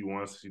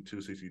 61,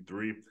 62,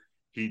 63,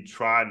 he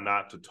tried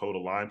not to toe the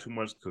line too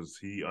much because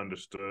he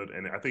understood,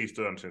 and I think he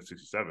still understands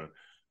 67,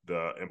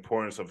 the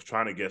importance of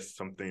trying to get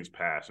some things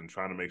passed and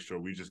trying to make sure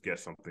we just get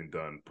something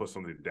done, put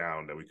something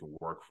down that we can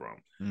work from.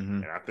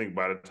 And I think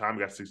by the time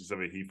he got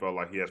 67, he felt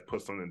like he has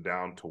put something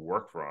down to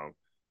work from,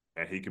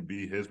 and he could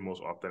be his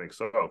most authentic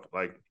self.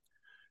 Like,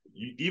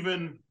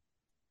 even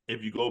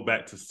if you go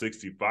back to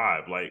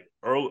 65, like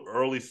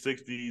early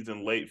 60s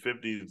and late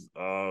 50s,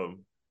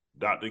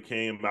 Dr.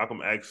 King and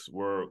Malcolm X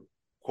were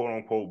quote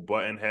unquote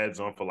button heads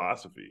on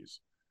philosophies.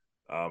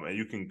 And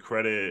you can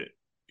credit,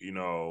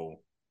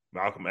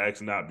 Malcolm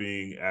X not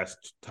being as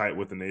tight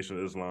with the Nation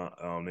of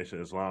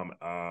Islam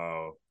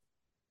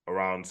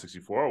around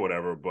 64 or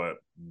whatever, but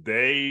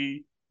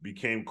they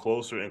became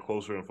closer and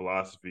closer in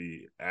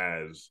philosophy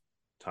as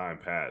time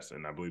passed.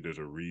 And I believe there's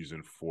a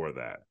reason for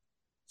that.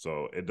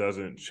 So it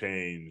doesn't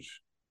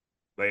change.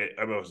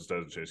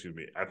 Excuse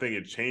me. I think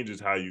it changes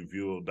how you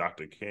view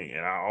Dr. King.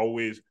 And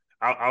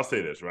I'll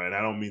say this, right? And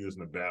I don't mean this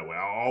in a bad way.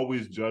 I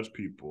always judge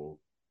people.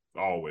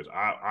 Always.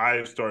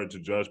 I started to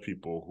judge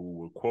people who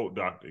would quote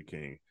Dr.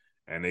 King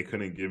and they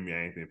couldn't give me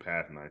anything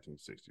past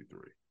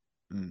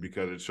 1963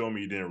 because it showed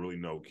me you didn't really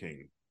know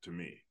King to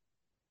me.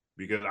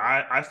 Because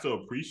I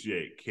still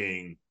appreciate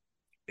King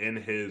in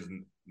his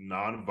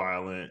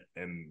nonviolent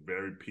and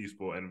very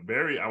peaceful and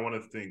very, I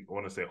want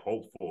to say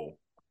hopeful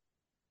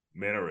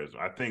mannerism.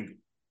 I think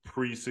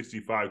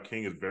pre-65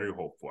 King is very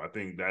hopeful. I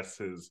think that's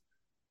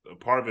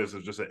part of it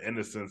is just an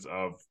innocence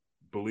of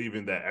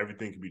believing that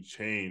everything can be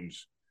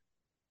changed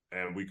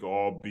and we could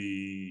all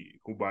be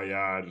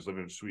kumbaya, just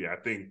living sweet. I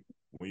think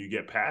when you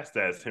get past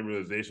that, it's him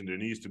realization there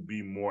needs to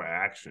be more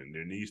action.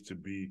 There needs to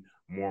be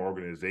more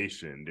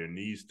organization. There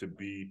needs to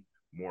be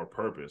more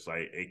purpose.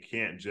 Like, it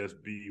can't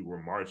just be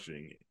we're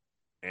marching.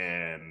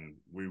 and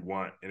we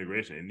want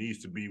integration. It needs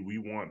to be, we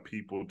want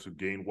people to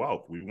gain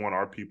wealth. We want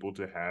our people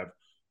to have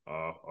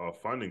a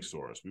funding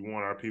source. We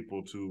want our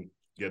people to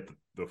get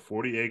the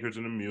 40 acres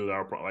and a mule.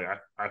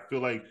 I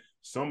feel like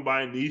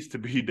somebody needs to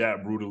be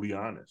that brutally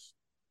honest.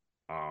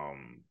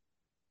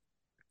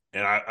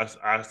 And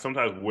I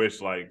sometimes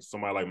wish like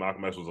somebody like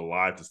Malcolm X was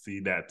alive to see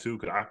that too,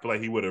 because I feel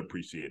like he would have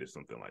appreciated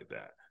something like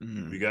that.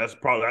 Mm-hmm. Because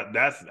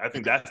I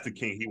think that's the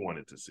king he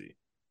wanted to see.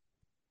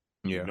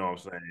 Yeah. You know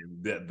what I'm saying?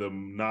 That the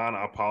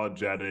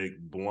non-apologetic,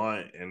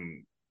 blunt,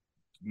 and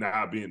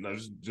not being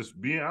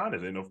just being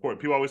honest. And of course,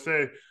 people always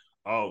say,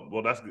 "Oh,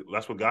 well, that's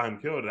what got him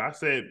killed." And I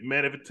said,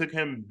 man, if it took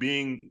him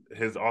being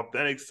his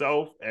authentic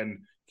self and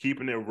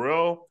keeping it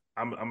real,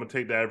 I'm gonna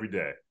take that every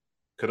day.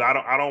 Because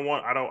I don't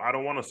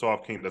want a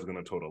soft king that's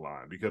gonna toe the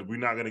line, because we're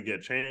not gonna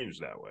get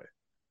changed that way.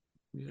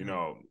 Yeah. You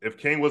know, if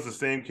King was the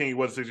same King he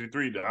was in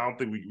 63, I don't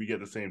think we get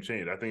the same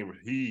change. I think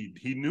he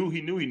knew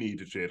he needed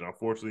to change.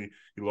 Unfortunately,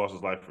 he lost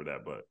his life for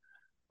that. But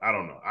I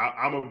don't know.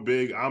 I'm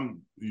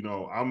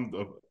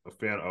a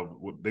fan of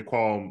what they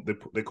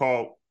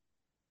call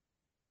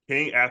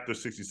King after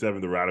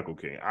 67 the Radical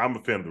King. I'm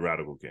a fan of the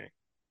Radical King.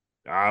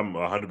 I'm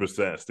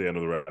 100% stand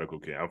of the Radical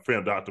King. I'm a fan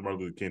of Dr.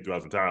 Martin Luther King throughout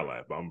his entire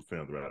life, but I'm a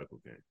fan of the Radical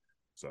King.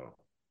 So,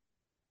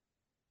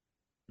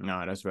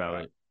 no, that's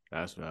valid.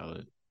 That's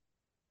valid.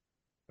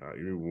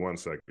 Give me 1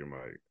 second,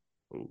 Mike.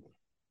 Ooh.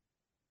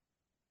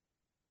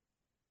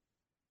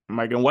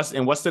 Mike, and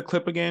what's the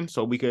clip again?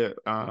 So we could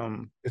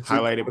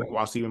highlight it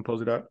while Steven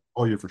pulls it up.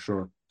 Oh yeah, for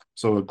sure.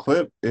 So the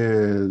clip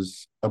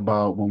is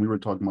about when we were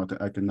talking about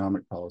the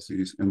economic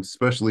policies, and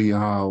especially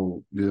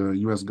how the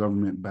U.S.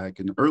 government back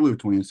in the early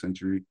 20th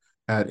century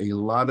had a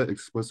lot of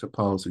explicit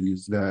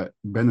policies that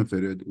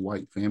benefited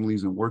white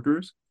families and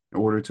workers in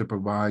order to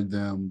provide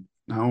them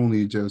not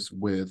only just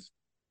with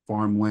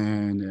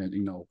farmland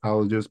and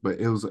colleges, but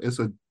it's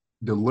a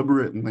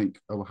deliberate link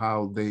of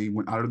how they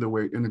went out of their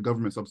way, in the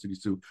government subsidies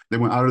too. They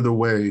went out of their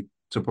way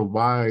to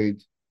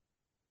provide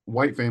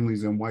white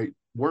families and white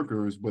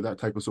workers with that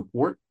type of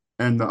support,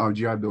 and the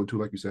GI Bill too,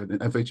 like you said, and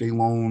FHA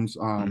loans,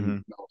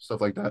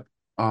 stuff like that.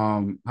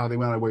 How they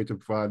went out of their way to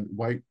provide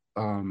white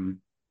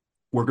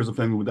workers and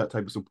families with that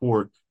type of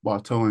support, while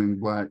telling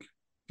Black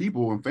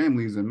people and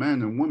families and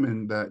men and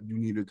women that you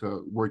needed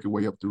to work your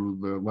way up through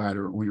the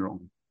ladder on your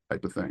own,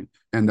 type of thing.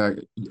 And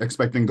that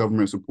expecting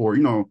government support,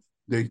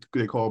 they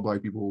call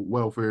Black people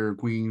welfare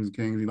queens,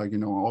 kings,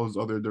 all this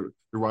other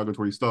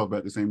derogatory stuff. But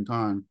at the same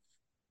time,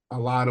 a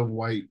lot of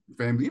white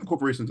families, even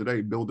corporations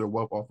today, build their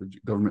wealth off of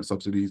government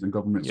subsidies and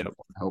government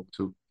support and help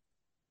too.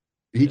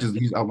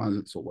 He's outlines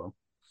it so well.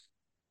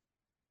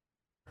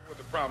 With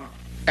the problem,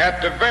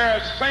 at the very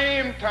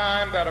same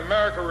time that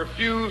America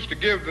refused to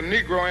give the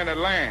Negro any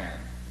land,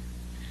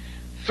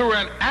 through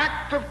an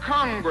act of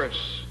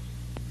Congress,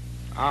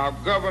 our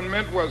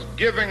government was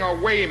giving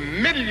away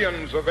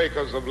millions of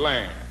acres of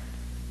land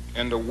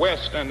in the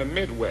West and the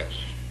Midwest,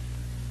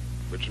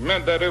 which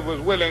meant that it was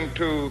willing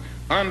to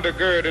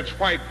undergird its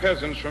white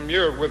peasants from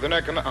Europe with an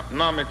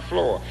economic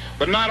floor.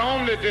 But not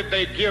only did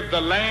they give the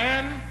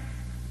land,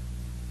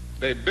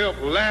 they built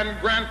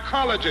land-grant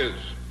colleges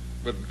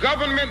with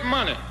government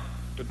money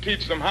to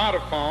teach them how to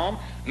farm.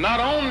 Not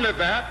only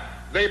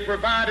that, they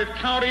provided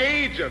county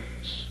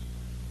agents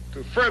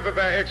to further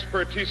their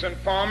expertise in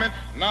farming.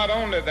 Not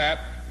only that,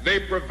 they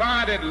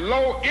provided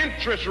low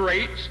interest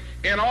rates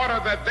in order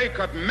that they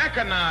could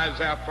mechanize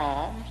their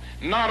farms.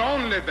 Not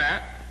only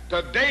that,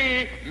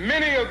 today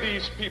many of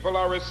these people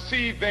are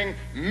receiving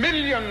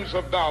millions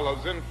of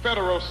dollars in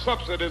federal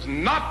subsidies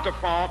not to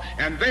farm,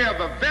 and they are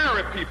the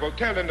very people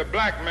telling the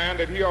Black man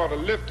that he ought to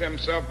lift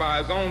himself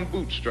by his own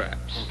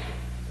bootstraps.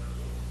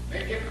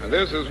 And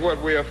this is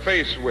what we are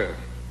faced with,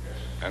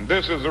 and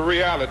this is the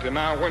reality.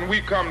 Now, when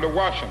we come to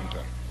Washington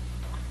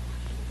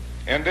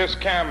in this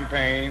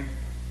campaign,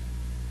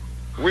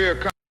 we are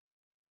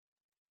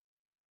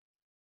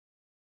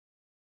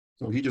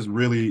So he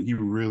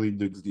really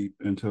digs deep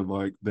into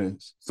like the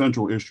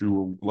central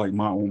issue of like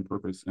my own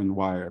purpose and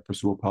why I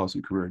pursue a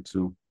policy career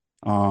too,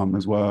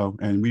 as well.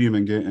 And we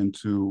even get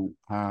into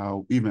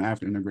how even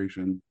after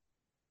integration,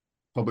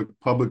 public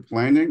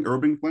planning,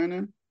 urban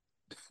planning,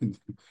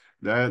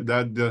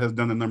 that has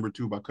done the number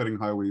two by cutting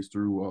highways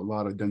through a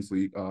lot of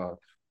densely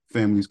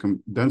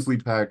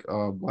packed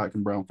Black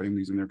and brown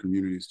families in their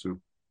communities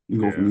too. You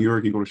can go from New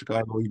York, you can go to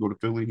Chicago, you can go to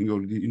Philly, you can go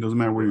to, it doesn't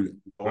matter where you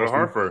go. Go to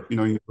Hartford.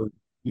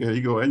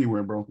 You go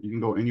anywhere, bro. You can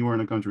go anywhere in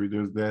the country.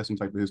 There's some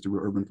type of history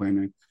with urban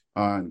planning,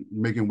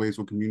 making ways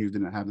so communities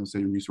didn't have the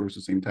same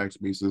resources, same tax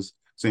bases,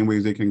 same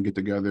ways they can get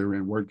together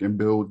and work and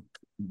build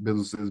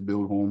businesses,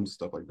 build homes,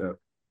 stuff like that.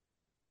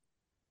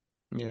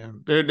 Yeah,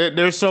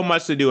 there's so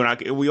much to do,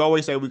 and we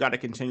always say we got to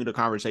continue the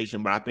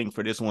conversation, but I think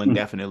for this one,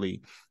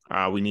 definitely,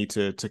 we need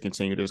to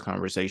continue this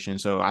conversation.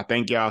 So I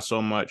thank y'all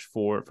so much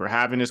for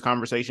having this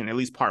conversation, at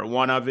least part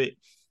one of it.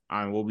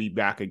 We'll be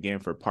back again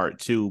for part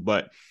two,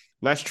 but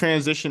let's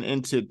transition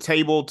into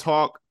table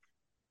talk.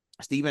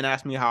 Steven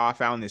asked me how I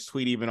found this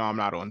tweet, even though I'm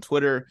not on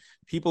Twitter.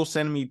 People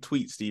send me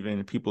tweets,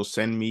 Steven. People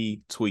send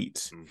me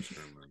tweets.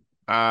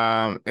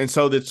 And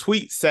so the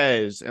tweet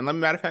says, and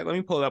matter of fact, let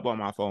me pull it up on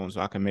my phone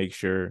so I can make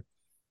sure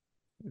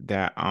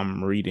that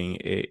I'm reading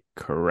it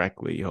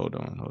correctly. Hold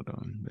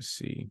on. Let's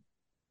see.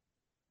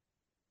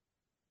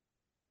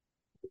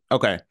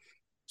 Okay.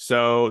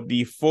 So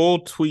the full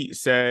tweet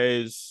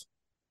says,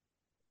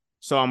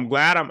 so I'm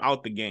glad I'm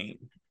out the game.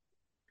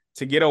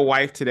 To get a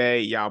wife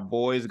today, y'all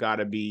boys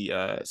gotta be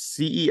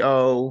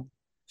CEO,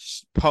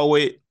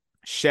 poet,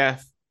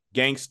 chef,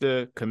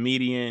 gangster,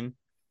 comedian,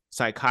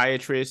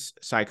 psychiatrist,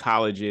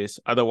 psychologist.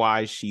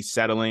 Otherwise, she's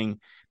settling.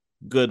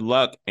 Good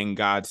luck and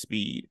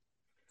Godspeed.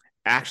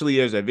 Actually,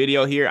 there's a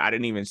video here. I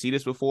didn't even see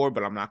this before,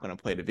 but I'm not going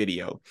to play the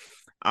video.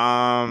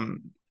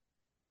 I'm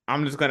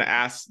just going to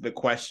ask the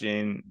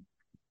question.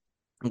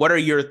 What are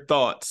your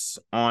thoughts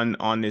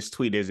on this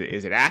tweet? Is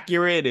it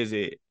accurate?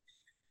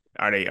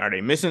 Are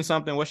they missing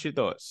something? What's your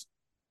thoughts?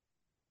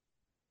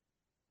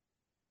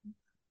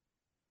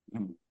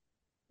 Well,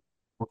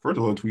 first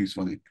of all, the tweet's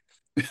funny.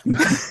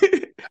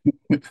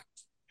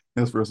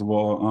 That's first of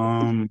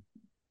all.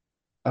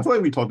 I feel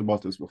like we talked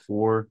about this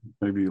before,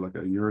 maybe like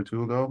a year or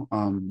two ago.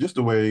 Just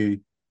the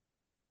way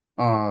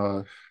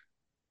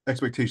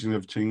expectations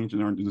have changed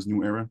in this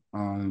new era.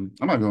 I'm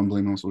not going to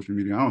blame it on social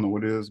media. I don't know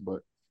what it is, but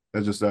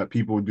that's just that I think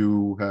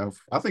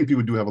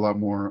people do have a lot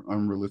more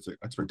unrealistic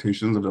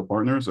expectations of their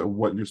partners, of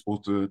what you're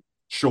supposed to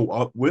show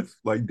up with,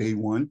 like day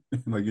one.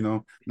 Like,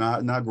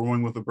 not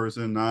growing with a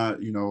person, not,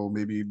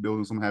 maybe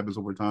building some habits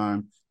over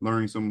time,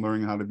 learning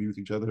how to be with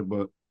each other.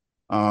 But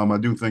I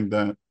do think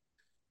that,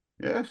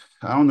 yeah,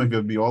 I don't think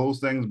it'd be all those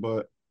things,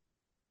 but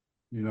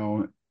in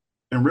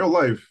real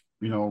life,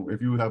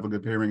 if you have a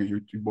good pairing and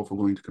you both are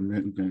willing to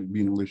commit and can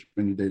be in a relationship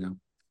any day now.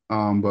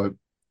 But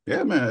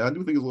yeah, man, I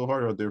do think it's a little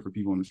harder out there for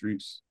people on the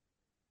streets.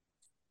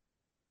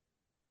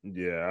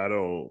 Yeah, I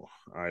don't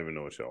even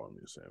know what y'all want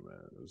me to say,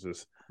 man. It's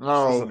just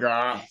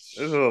gosh,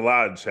 there's a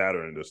lot of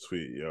chatter in this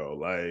tweet, yo.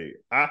 Like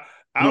I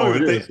No, don't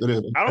even it think is. It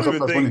is. I don't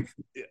even think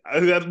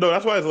funny. no,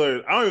 that's why it's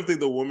hilarious. I don't even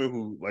think the woman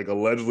who like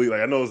allegedly,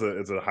 like I know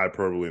it's a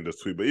hyperbole in this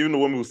tweet, but even the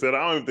woman who said it,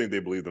 I don't even think they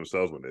believe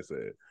themselves when they say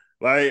it.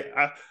 Like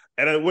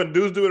when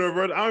dudes do it in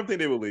reverse, I don't think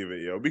they believe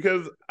it, yo,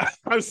 because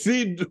I've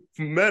seen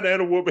men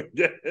and a woman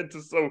get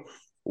into some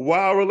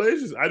wild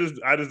relations. I just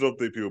don't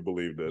think people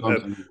believe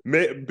that.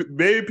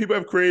 Maybe people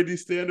have created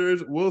these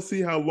standards. We'll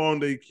see how long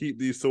they keep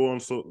these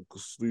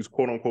these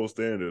quote unquote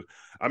standards.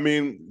 I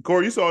mean,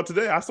 Corey, you saw it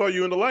today. I saw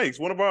you in the likes.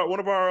 One of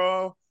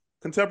our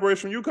contemporaries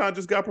from UConn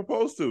just got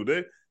proposed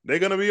to. They're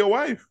gonna be your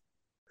wife.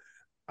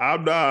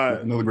 I'm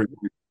not. Another great.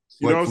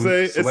 You know what I'm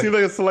saying? It seems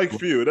like a select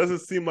few. It doesn't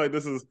seem like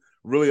this is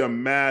really a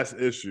mass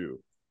issue.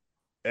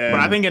 But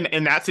I think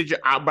in that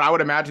situation, but I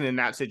would imagine in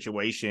that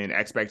situation,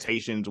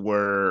 expectations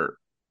were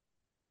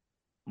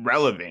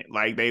relevant.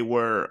 Like they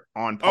were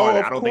on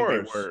par. I don't think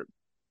they were.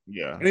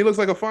 Yeah. And he looks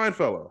like a fine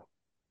fellow.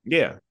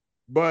 Yeah.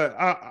 But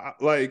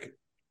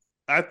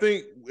I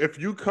think if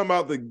you come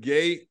out the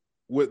gate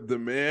with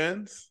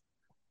demands,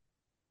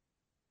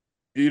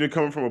 either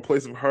coming from a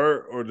place of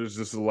hurt or there's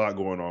just a lot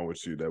going on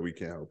with you that we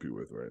can't help you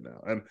with right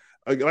now. And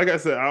like I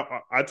said,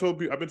 I've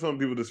been telling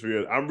people this for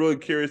years. I'm really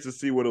curious to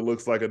see what it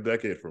looks like a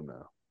decade from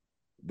now.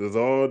 There's a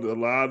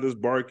lot of this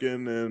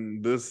barking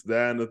and this,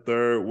 that, and the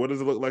third. What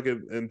does it look like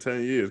in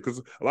 10 years? Because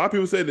a lot of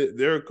people say that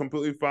they're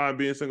completely fine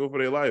being single for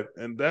their life,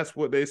 and that's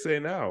what they say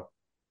now.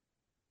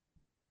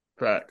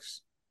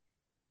 Facts.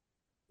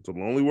 It's a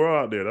lonely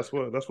world out there. That's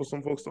what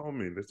some folks told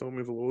me. They told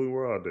me it's a lonely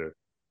world out there.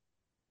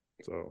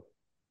 So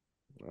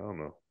I don't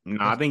know.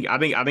 No, I think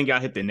y'all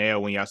hit the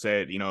nail when y'all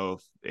said,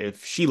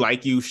 if she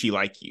like you, she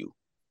like you.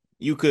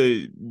 You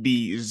could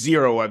be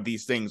zero of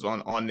these things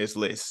on this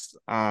list.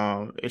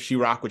 If she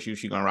rock with you,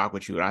 she gonna rock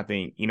with you. And I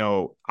think,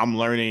 I'm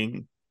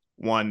learning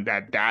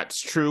that's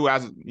true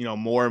as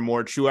more and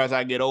more true as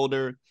I get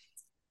older.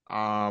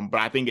 But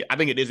I think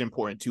it is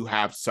important to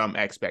have some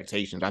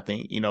expectations. I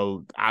think,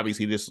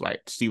 obviously this,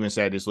 like Steven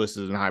said, this list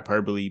isn't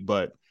hyperbole,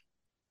 but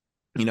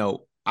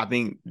I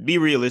think be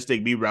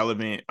realistic, be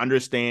relevant,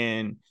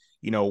 understand,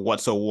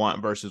 what's a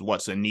want versus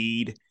what's a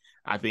need.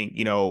 I think,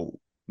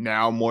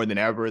 now more than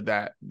ever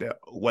that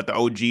what the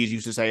OGs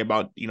used to say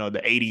about, the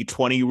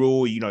 80-20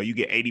 rule, you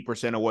get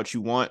 80% of what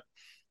you want,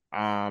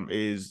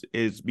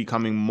 is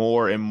becoming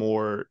more and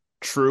more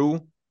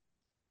true.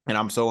 And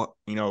I'm so,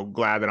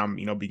 glad that I'm,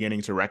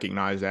 beginning to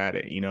recognize that,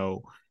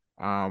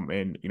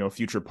 and,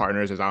 future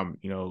partners as I'm,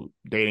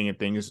 dating and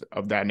things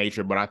of that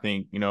nature. But I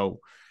think,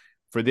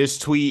 for this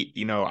tweet,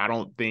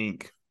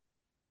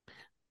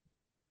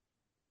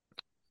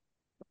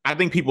 I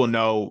think people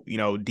know,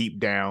 deep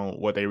down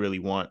what they really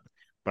want.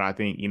 But I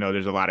think,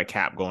 there's a lot of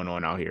cap going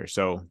on out here.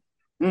 So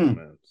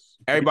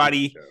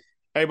everybody,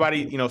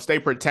 stay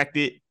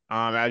protected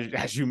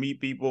as you meet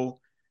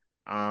people,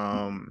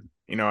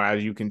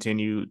 as you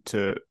continue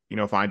to,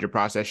 find your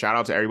process. Shout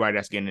out to everybody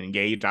that's getting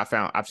engaged.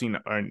 I've seen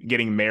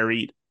getting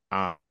married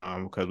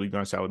because we're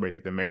going to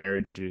celebrate the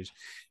marriages.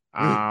 But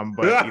I've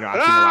seen a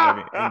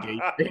lot of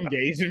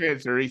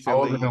engagements recently. I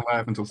wasn't gonna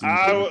laugh until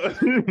I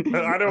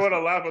didn't want to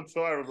laugh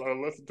until I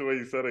listened to what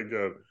you said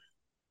again.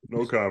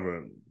 No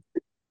comment.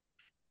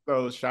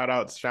 So shout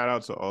out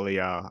to all of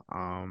y'all.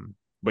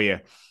 But yeah.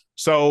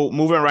 So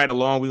moving right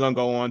along, we're gonna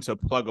go on to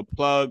Plug a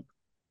Plug.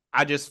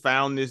 I just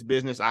found this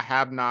business. I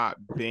have not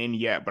been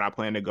yet, but I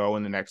plan to go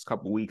in the next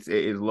couple of weeks.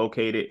 It is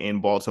located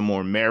in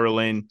Baltimore,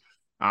 Maryland.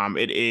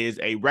 It is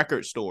a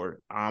record store,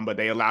 but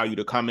they allow you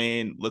to come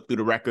in, look through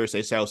the records.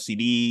 They sell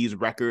CDs,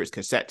 records,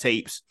 cassette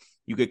tapes.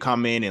 You could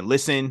come in and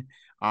listen,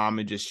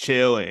 and just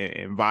chill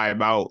and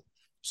vibe out.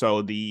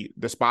 So the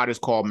spot is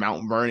called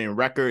Mount Vernon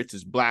Records.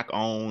 It's Black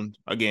owned.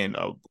 Again,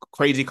 a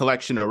crazy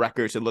collection of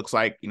records. It looks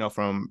like,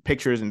 from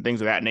pictures and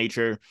things of that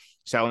nature,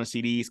 selling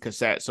CDs,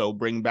 cassettes. So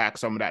bring back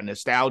some of that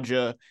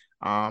nostalgia.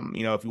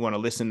 If you want to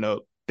listen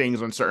to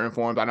things on certain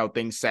forms, I know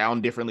things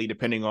sound differently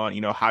depending on,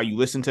 how you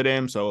listen to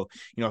them. So,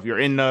 if you're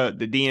in the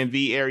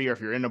DMV area,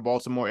 if you're in the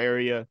Baltimore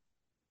area,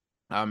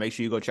 make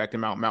sure you go check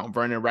them out. Mount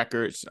Vernon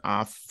Records.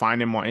 Find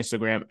them on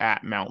Instagram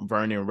at Mount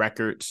Vernon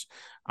Records.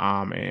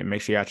 And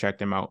make sure y'all check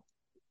them out.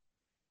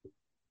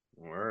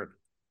 Word.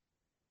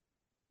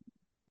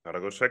 Gotta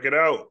go check it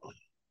out.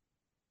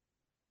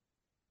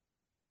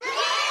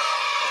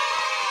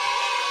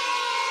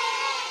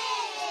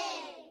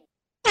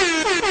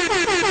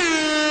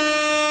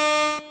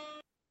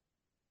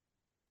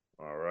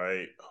 All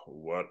right.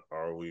 What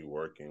are we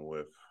working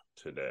with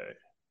today?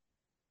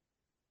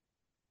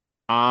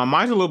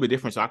 Mine's a little bit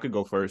different, so I could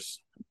go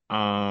first.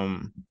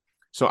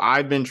 So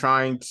I've been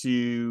trying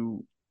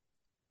to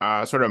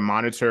sort of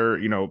monitor,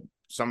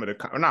 some of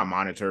the, or not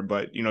monitor,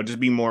 but,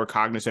 just be more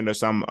cognizant of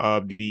some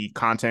of the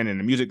content and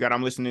the music that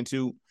I'm listening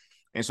to.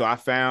 And so I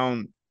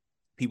found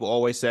people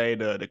always say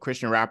the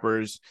Christian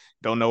rappers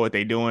don't know what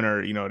they're doing,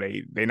 or,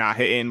 they're not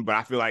hitting. But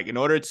I feel like in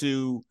order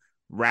to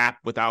rap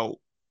without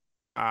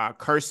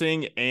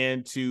cursing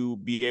and to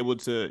be able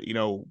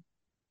to,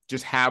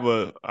 just have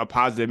a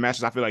positive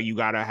message, I feel like you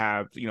got to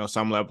have,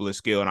 some level of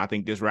skill. And I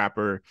think this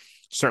rapper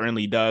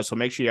certainly does. So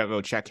make sure y'all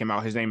go check him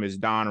out. His name is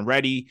Don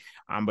Reddy.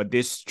 But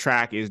this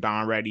track is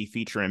Don Reddy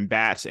featuring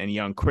Bats and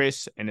Young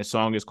Chris. And the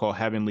song is called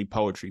Heavenly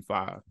Poetry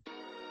 5.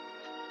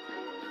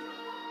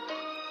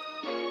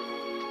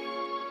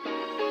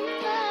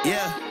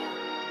 Yeah.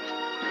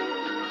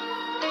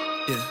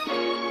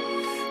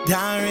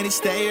 Don Reddy,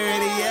 stay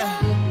ready,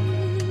 yeah.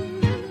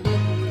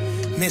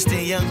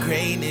 Mr. Young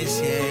Greatness,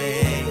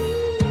 yeah.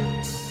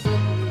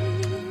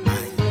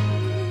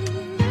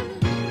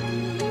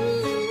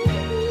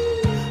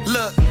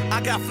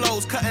 I got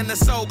flows cutting the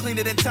soul,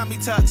 cleaner than tummy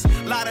tucks.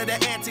 Lot of the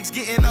antics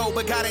getting old,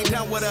 but God ain't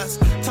done with us.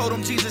 Told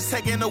him Jesus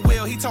taking the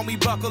wheel, he told me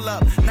buckle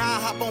up. Now I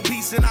hop on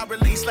peace and I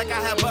release like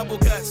I have bubble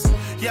guts.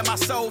 Yeah, my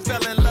soul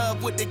fell in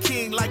love with the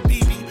king like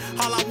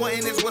BB. All I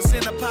wantin' is what's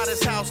in the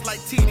potter's house like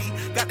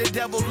TD. Got the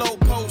devil low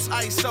post,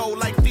 ISO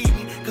like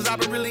Phoebe. Cause I've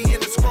been really in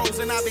the scrolls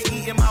and I've been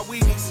eating my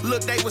Wheaties.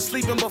 Look, they was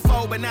sleeping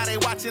before, but now they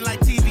watching like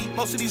TV.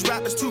 Most of these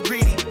rappers too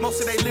greedy,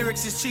 most of their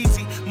lyrics is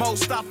cheesy.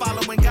 Most stop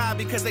following God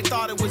because they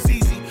thought it was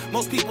easy.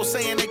 Most people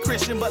saying they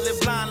Christian but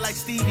live blind like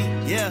Stevie.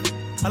 Yeah,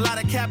 a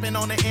lot of capping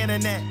on the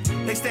internet.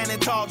 They standing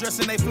tall,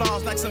 dressing they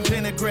flaws like some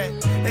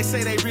vinaigrette. They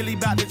say they really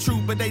about the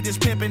truth, but they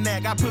just pimping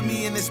that. God put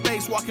me in this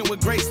space, walking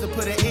with grace to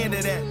put an end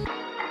to that.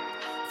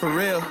 For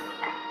real.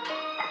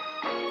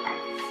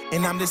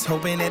 And I'm just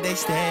hoping that they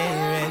stay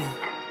ready.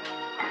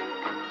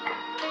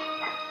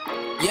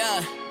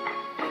 Yeah,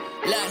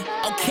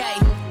 look, okay,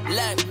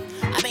 look,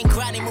 I've been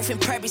grinding, moving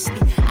purposely.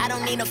 I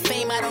don't need no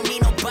fame, I don't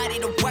need nobody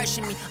to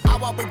worship me. I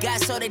walk with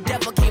God so the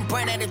devil can't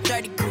burn at a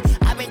 30 crew.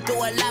 I've been through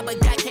a lot, but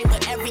God came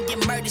with every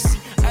emergency.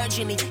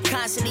 Urgently,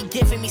 constantly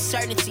giving me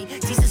certainty.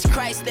 Jesus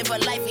Christ lived a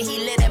life and he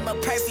lit him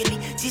up perfectly.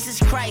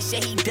 Jesus Christ, yeah,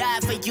 he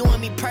died for you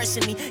and me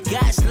personally.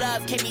 God's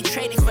love can't be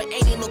traded for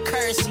any little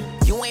currency.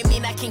 You ain't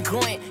mean I can go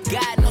in.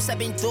 God knows I've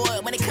been through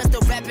it. When it comes to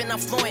rapping, I'm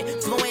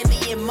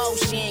fluently in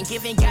motion.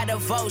 Giving God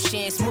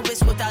devotion,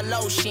 smoothest without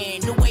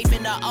lotion. New wave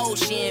in the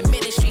ocean,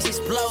 ministries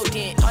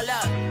exploding. Hold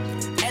up,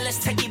 hey,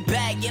 let's take it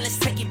back, yeah, let's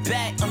take it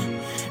back.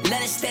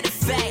 Let us state the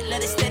fact,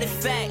 let us state the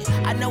fact.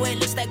 I know it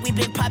looks like we've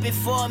been popping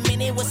for a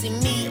minute, it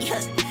wasn't me.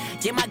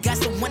 Yeah, my God's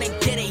the one that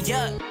did it,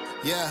 yeah.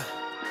 Yeah.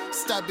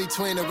 Stuck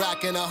between a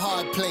rock and a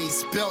hard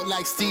place. Built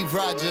like Steve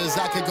Rogers,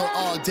 I could go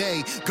all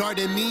day.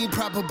 Guarding me,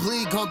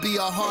 probably gonna be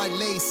a hard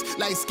lace.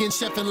 Light skin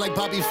chefing like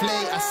Bobby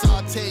Flay. I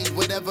saute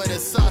whatever the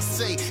sauce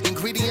say.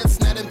 Ingredients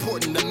not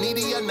important, the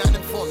media not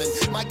informing.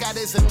 My God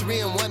is a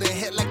 3-in-1 and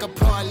hit like a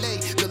parlay.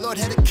 The Lord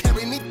had to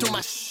carry me through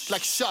my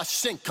like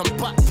Shawshank, I'm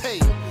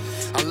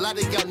Mbappe. A lot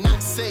of y'all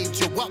not saved,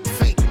 you walk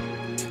fake.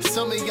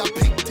 Some of y'all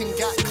picked and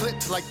got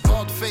clipped like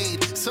bald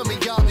fade. Some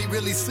of y'all be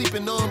really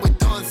sleeping on with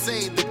Dawn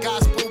Sade. The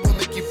gospel will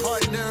make you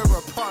partner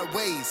or part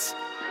ways.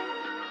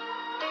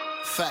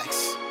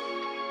 Facts.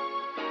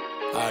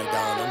 Alright,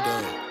 Don,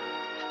 I'm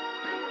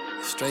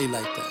done. Straight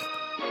like that.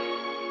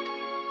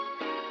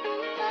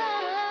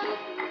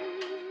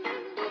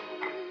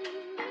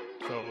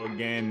 So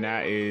again,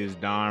 that is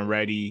Don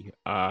Reddy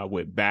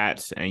with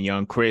Bats and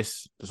Young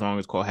Chris. The song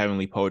is called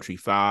Heavenly Poetry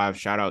 5.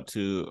 Shout out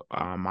to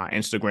my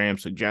Instagram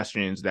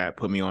suggestions that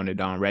put me on to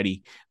Don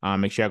Reddy.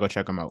 Make sure I go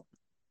check them out.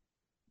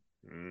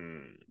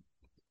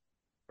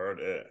 Heard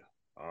it.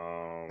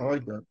 I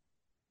like that.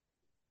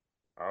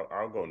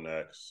 I'll go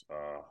next.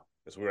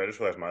 It's weird. I just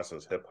realized mine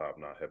says hip hop,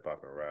 not hip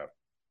hop and rap.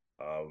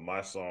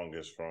 My song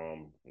is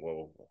from,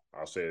 well,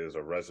 I'll say it is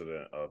a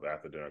resident of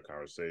After Dinner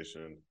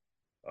Conversation.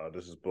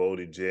 This is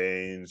Boldy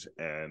James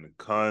and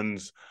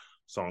Kunz.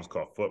 Song's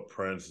called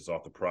Footprints. It's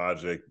off the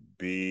project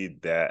Be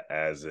That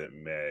As It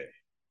May.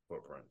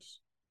 Footprints.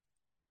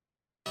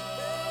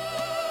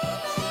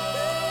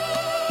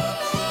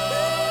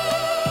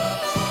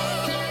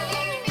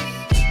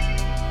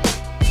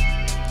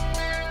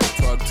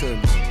 Talk to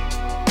me.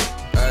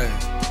 Hey,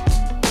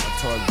 I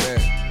talk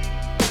back.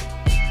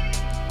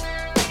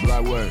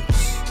 Black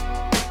words.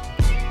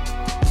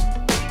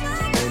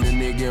 Ain't a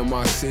nigga in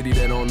my city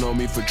that don't know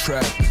me for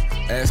trapping.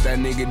 Asked that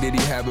nigga did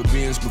he have a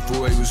Benz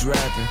before he was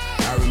rapping.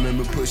 I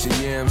remember pushing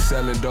yams,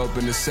 selling dope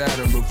in the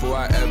Saturn. Before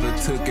I ever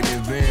took an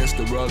advance,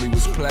 the Rollie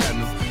was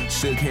platinum.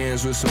 Shook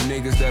hands with some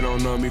niggas that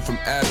don't know me from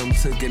Adam.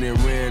 Took it and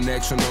ran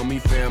extra on me,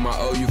 fam, I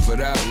owe you for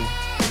that one.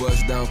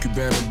 Bust down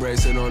Cubana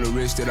bracelet on the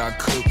wrist that I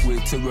cook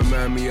with to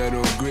remind me of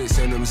them grits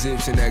and them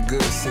zips and that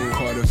good scent.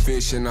 Caught a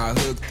fish and I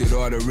hooked it.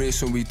 All the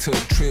wrists when we took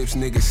trips,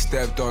 niggas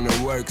stepped on the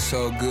work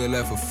so good,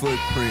 left a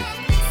footprint.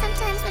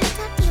 Sometimes when I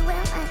talk to you, well,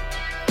 I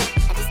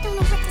just don't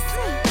know what to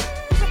say.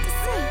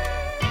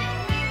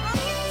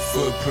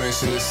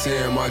 Footprints in the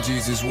sand, my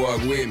Jesus walk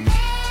with me.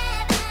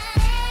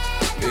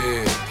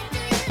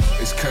 Yeah,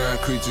 it's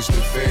concrete, just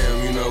the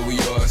fam, you know we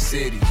all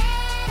city.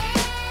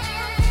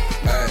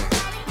 Hey,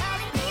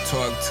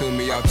 talk to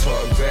me, I'll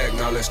talk back,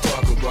 now let's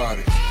talk about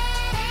it.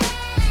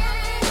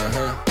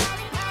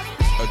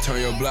 I'll turn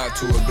your block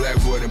to a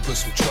blackboard and put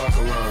some chalk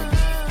around it.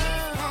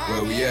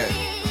 Where we at?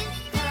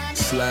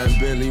 Sliding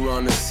Bentley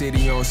around the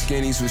city on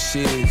skinnies with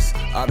shiz.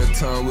 Out of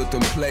town with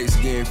them plates,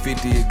 getting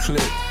 50 a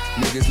clip.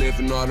 Niggas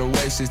lifting all the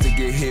weights just to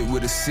get hit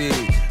with a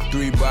SIG.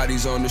 3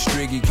 bodies on the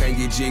striggy, can't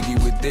get jiggy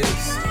with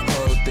this.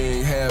 Whole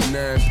thing half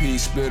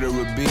 9-piece, split or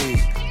a big.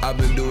 I've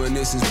been doing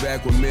this since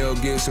back when Mel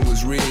Gibson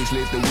was Riggs.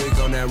 Lit the wick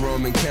on that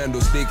Roman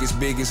candle, stick as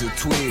big as a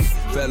twig.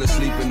 Fell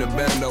asleep in the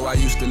bando, I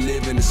used to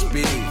live in the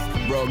speed.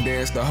 Broke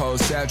dance the whole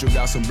satchel,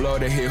 got some blow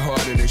that hit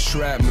harder than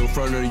shrapnel.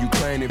 Front of the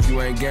Ukraine, if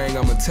you ain't gang,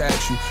 I'ma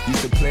tax you.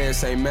 Used to play in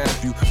St.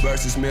 Matthew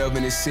versus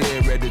Melvin and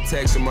Sid. Read the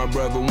text of my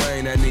brother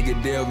Wayne, that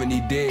nigga Delvin, he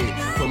dead.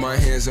 Put my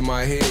hands in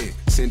my head,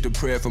 sent a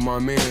prayer for my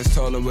mans.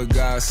 Told him with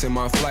God sent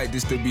my flight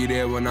just to be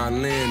there when I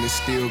land. It's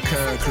still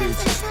concrete.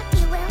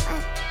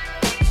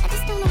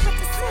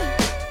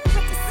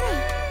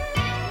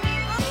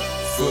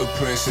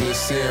 Footprints in the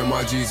sand,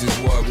 my Jesus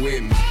walk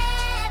with me.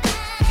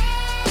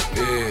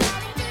 Yeah,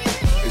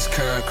 it's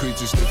concrete,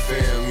 just the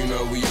fam, you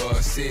know we all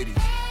city.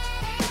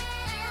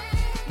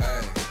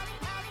 Hey,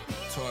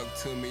 talk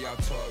to me, I'll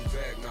talk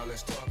back, now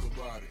let's talk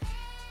about it.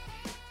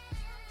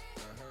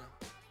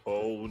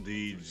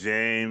 Boldy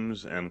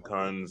James and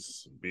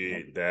Kunz,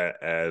 Be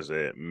That As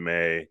It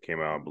May, came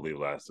out, I believe,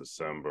 last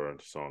December.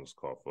 The song is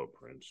called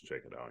Footprints.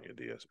 Check it out on your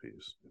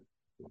DSPs.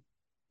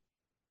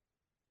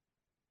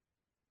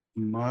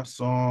 My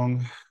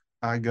song,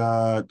 I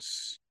got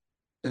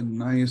a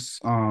nice,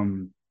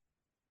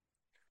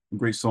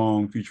 great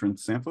song featuring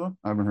Sampha.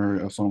 I haven't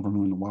heard a song from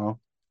him in a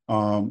while.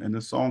 And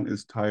this song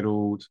is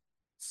titled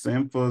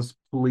Sampha's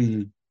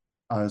Plea.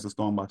 It's a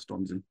song by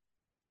Stormzy.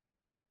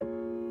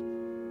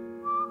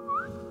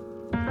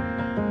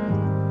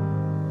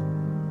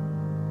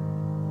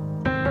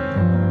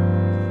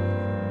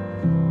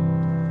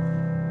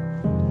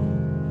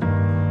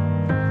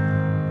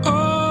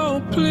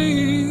 Oh,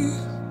 please.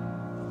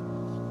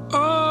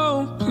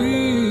 Oh,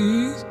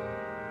 please.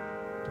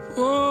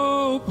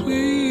 Oh,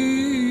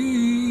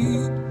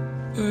 please.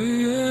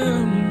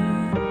 Yeah.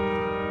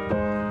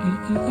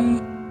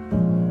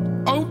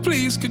 Oh,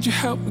 please, could you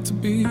help me to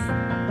be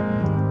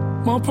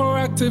more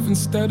proactive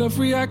instead of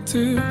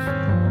reactive?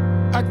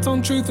 Act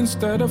on truth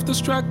instead of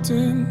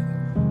distracting.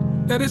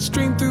 Let it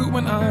stream through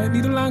when I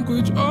need a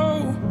language.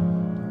 Oh,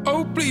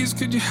 please,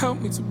 could you help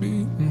me to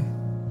be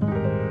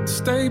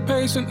stay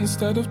patient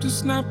instead of just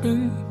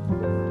snapping.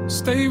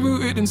 Stay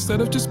rooted instead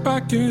of just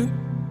backing.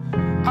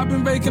 I've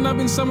been baking, I've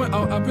been somewhere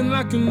out, I've been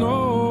lacking.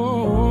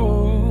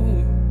 Oh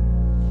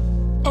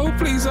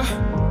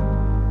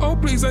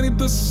please, I need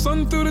the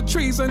sun through the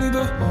trees. I need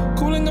the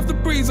cooling of the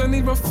breeze. I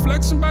need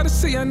reflection by the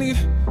sea. I need,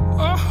 please.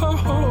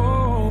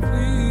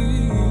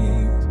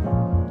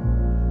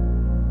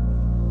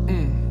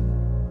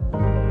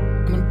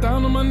 And I'm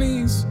down on my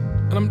knees,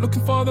 and I'm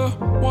looking for the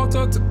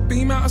water to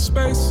beam out of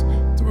space,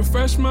 to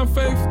refresh my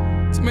faith,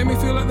 to make me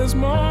feel like there's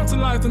more to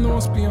life than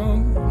what's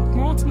beyond.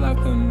 More to life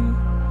than,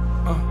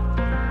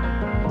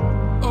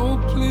 oh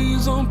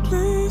please, oh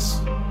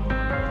please.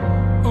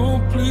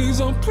 Oh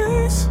please, oh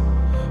please.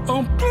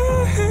 Oh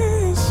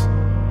please.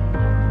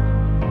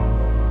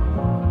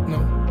 No,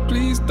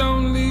 please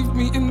don't leave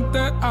me in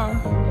that eye.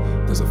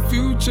 There's a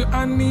future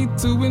I need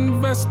to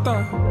invest.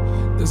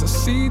 There's a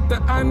seed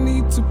that I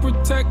need to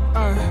protect.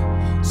 I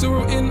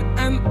zero in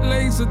and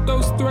laser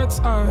those threats.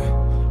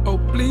 Oh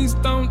please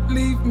don't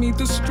leave me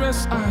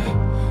distressed.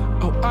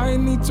 I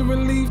need to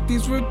relieve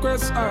these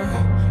regrets.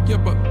 Yeah,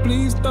 but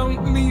please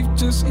don't leave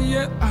just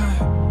yet.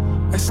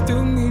 I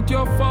still need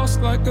your force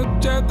like a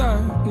Jedi.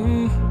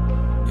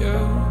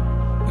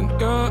 Yeah. And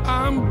girl,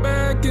 I'm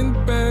begging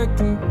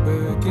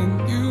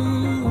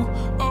you.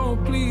 Oh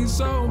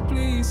please,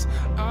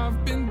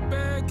 I've been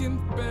begging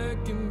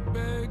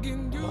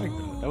you. I like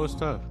that. That was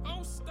tough.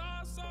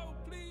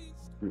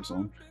 Great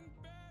song.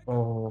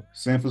 Oh,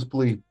 Sanford's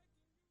Plea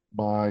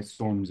by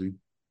Stormzy.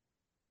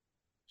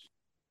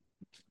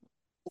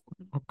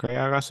 Okay,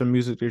 I got some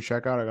music to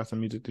check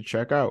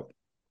out.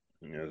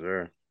 Yes,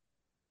 sir.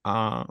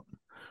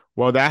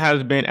 Well, that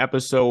has been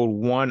episode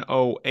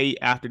 108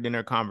 After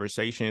Dinner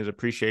Conversations.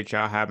 Appreciate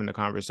y'all having the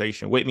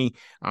conversation with me.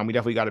 We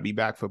definitely got to be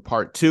back for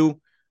part 2.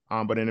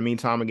 But in the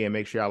meantime, again,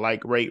 make sure y'all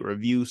like, rate,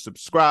 review,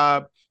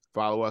 subscribe.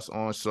 Follow us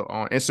on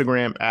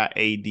Instagram at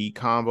AD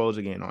Convos.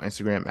 Again, on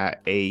Instagram at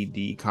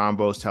AD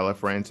Convos. Tell a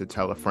friend to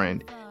tell a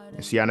friend.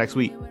 And see y'all next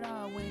week.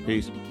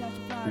 Peace.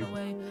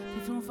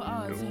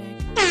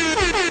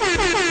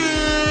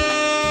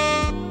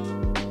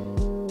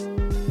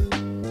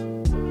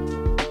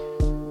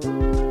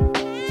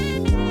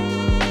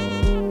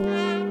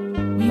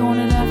 We on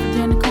it after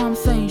dinner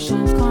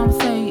conversations,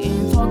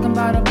 conversating, talking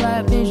about a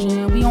black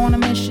vision. We on a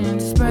mission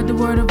to spread the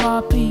word of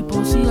our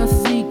people. See us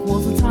as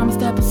equals, and time to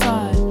step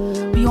aside.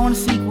 We on a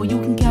sequel, you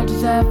can catch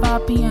us at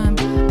 5 p.m.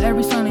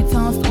 every Sunday,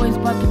 telling stories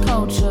about the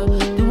culture.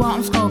 Do art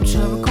and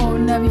sculpture,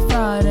 recording every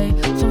Friday.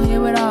 So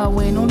hear it our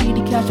way, no need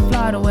to catch a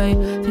flight away.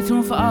 Stay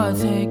tuned for our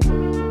take.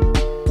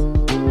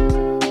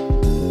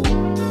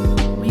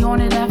 We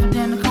on it after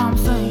dinner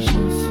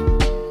conversations.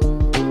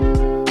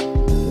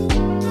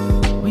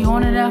 We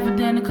on it after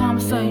dinner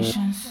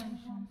conversations.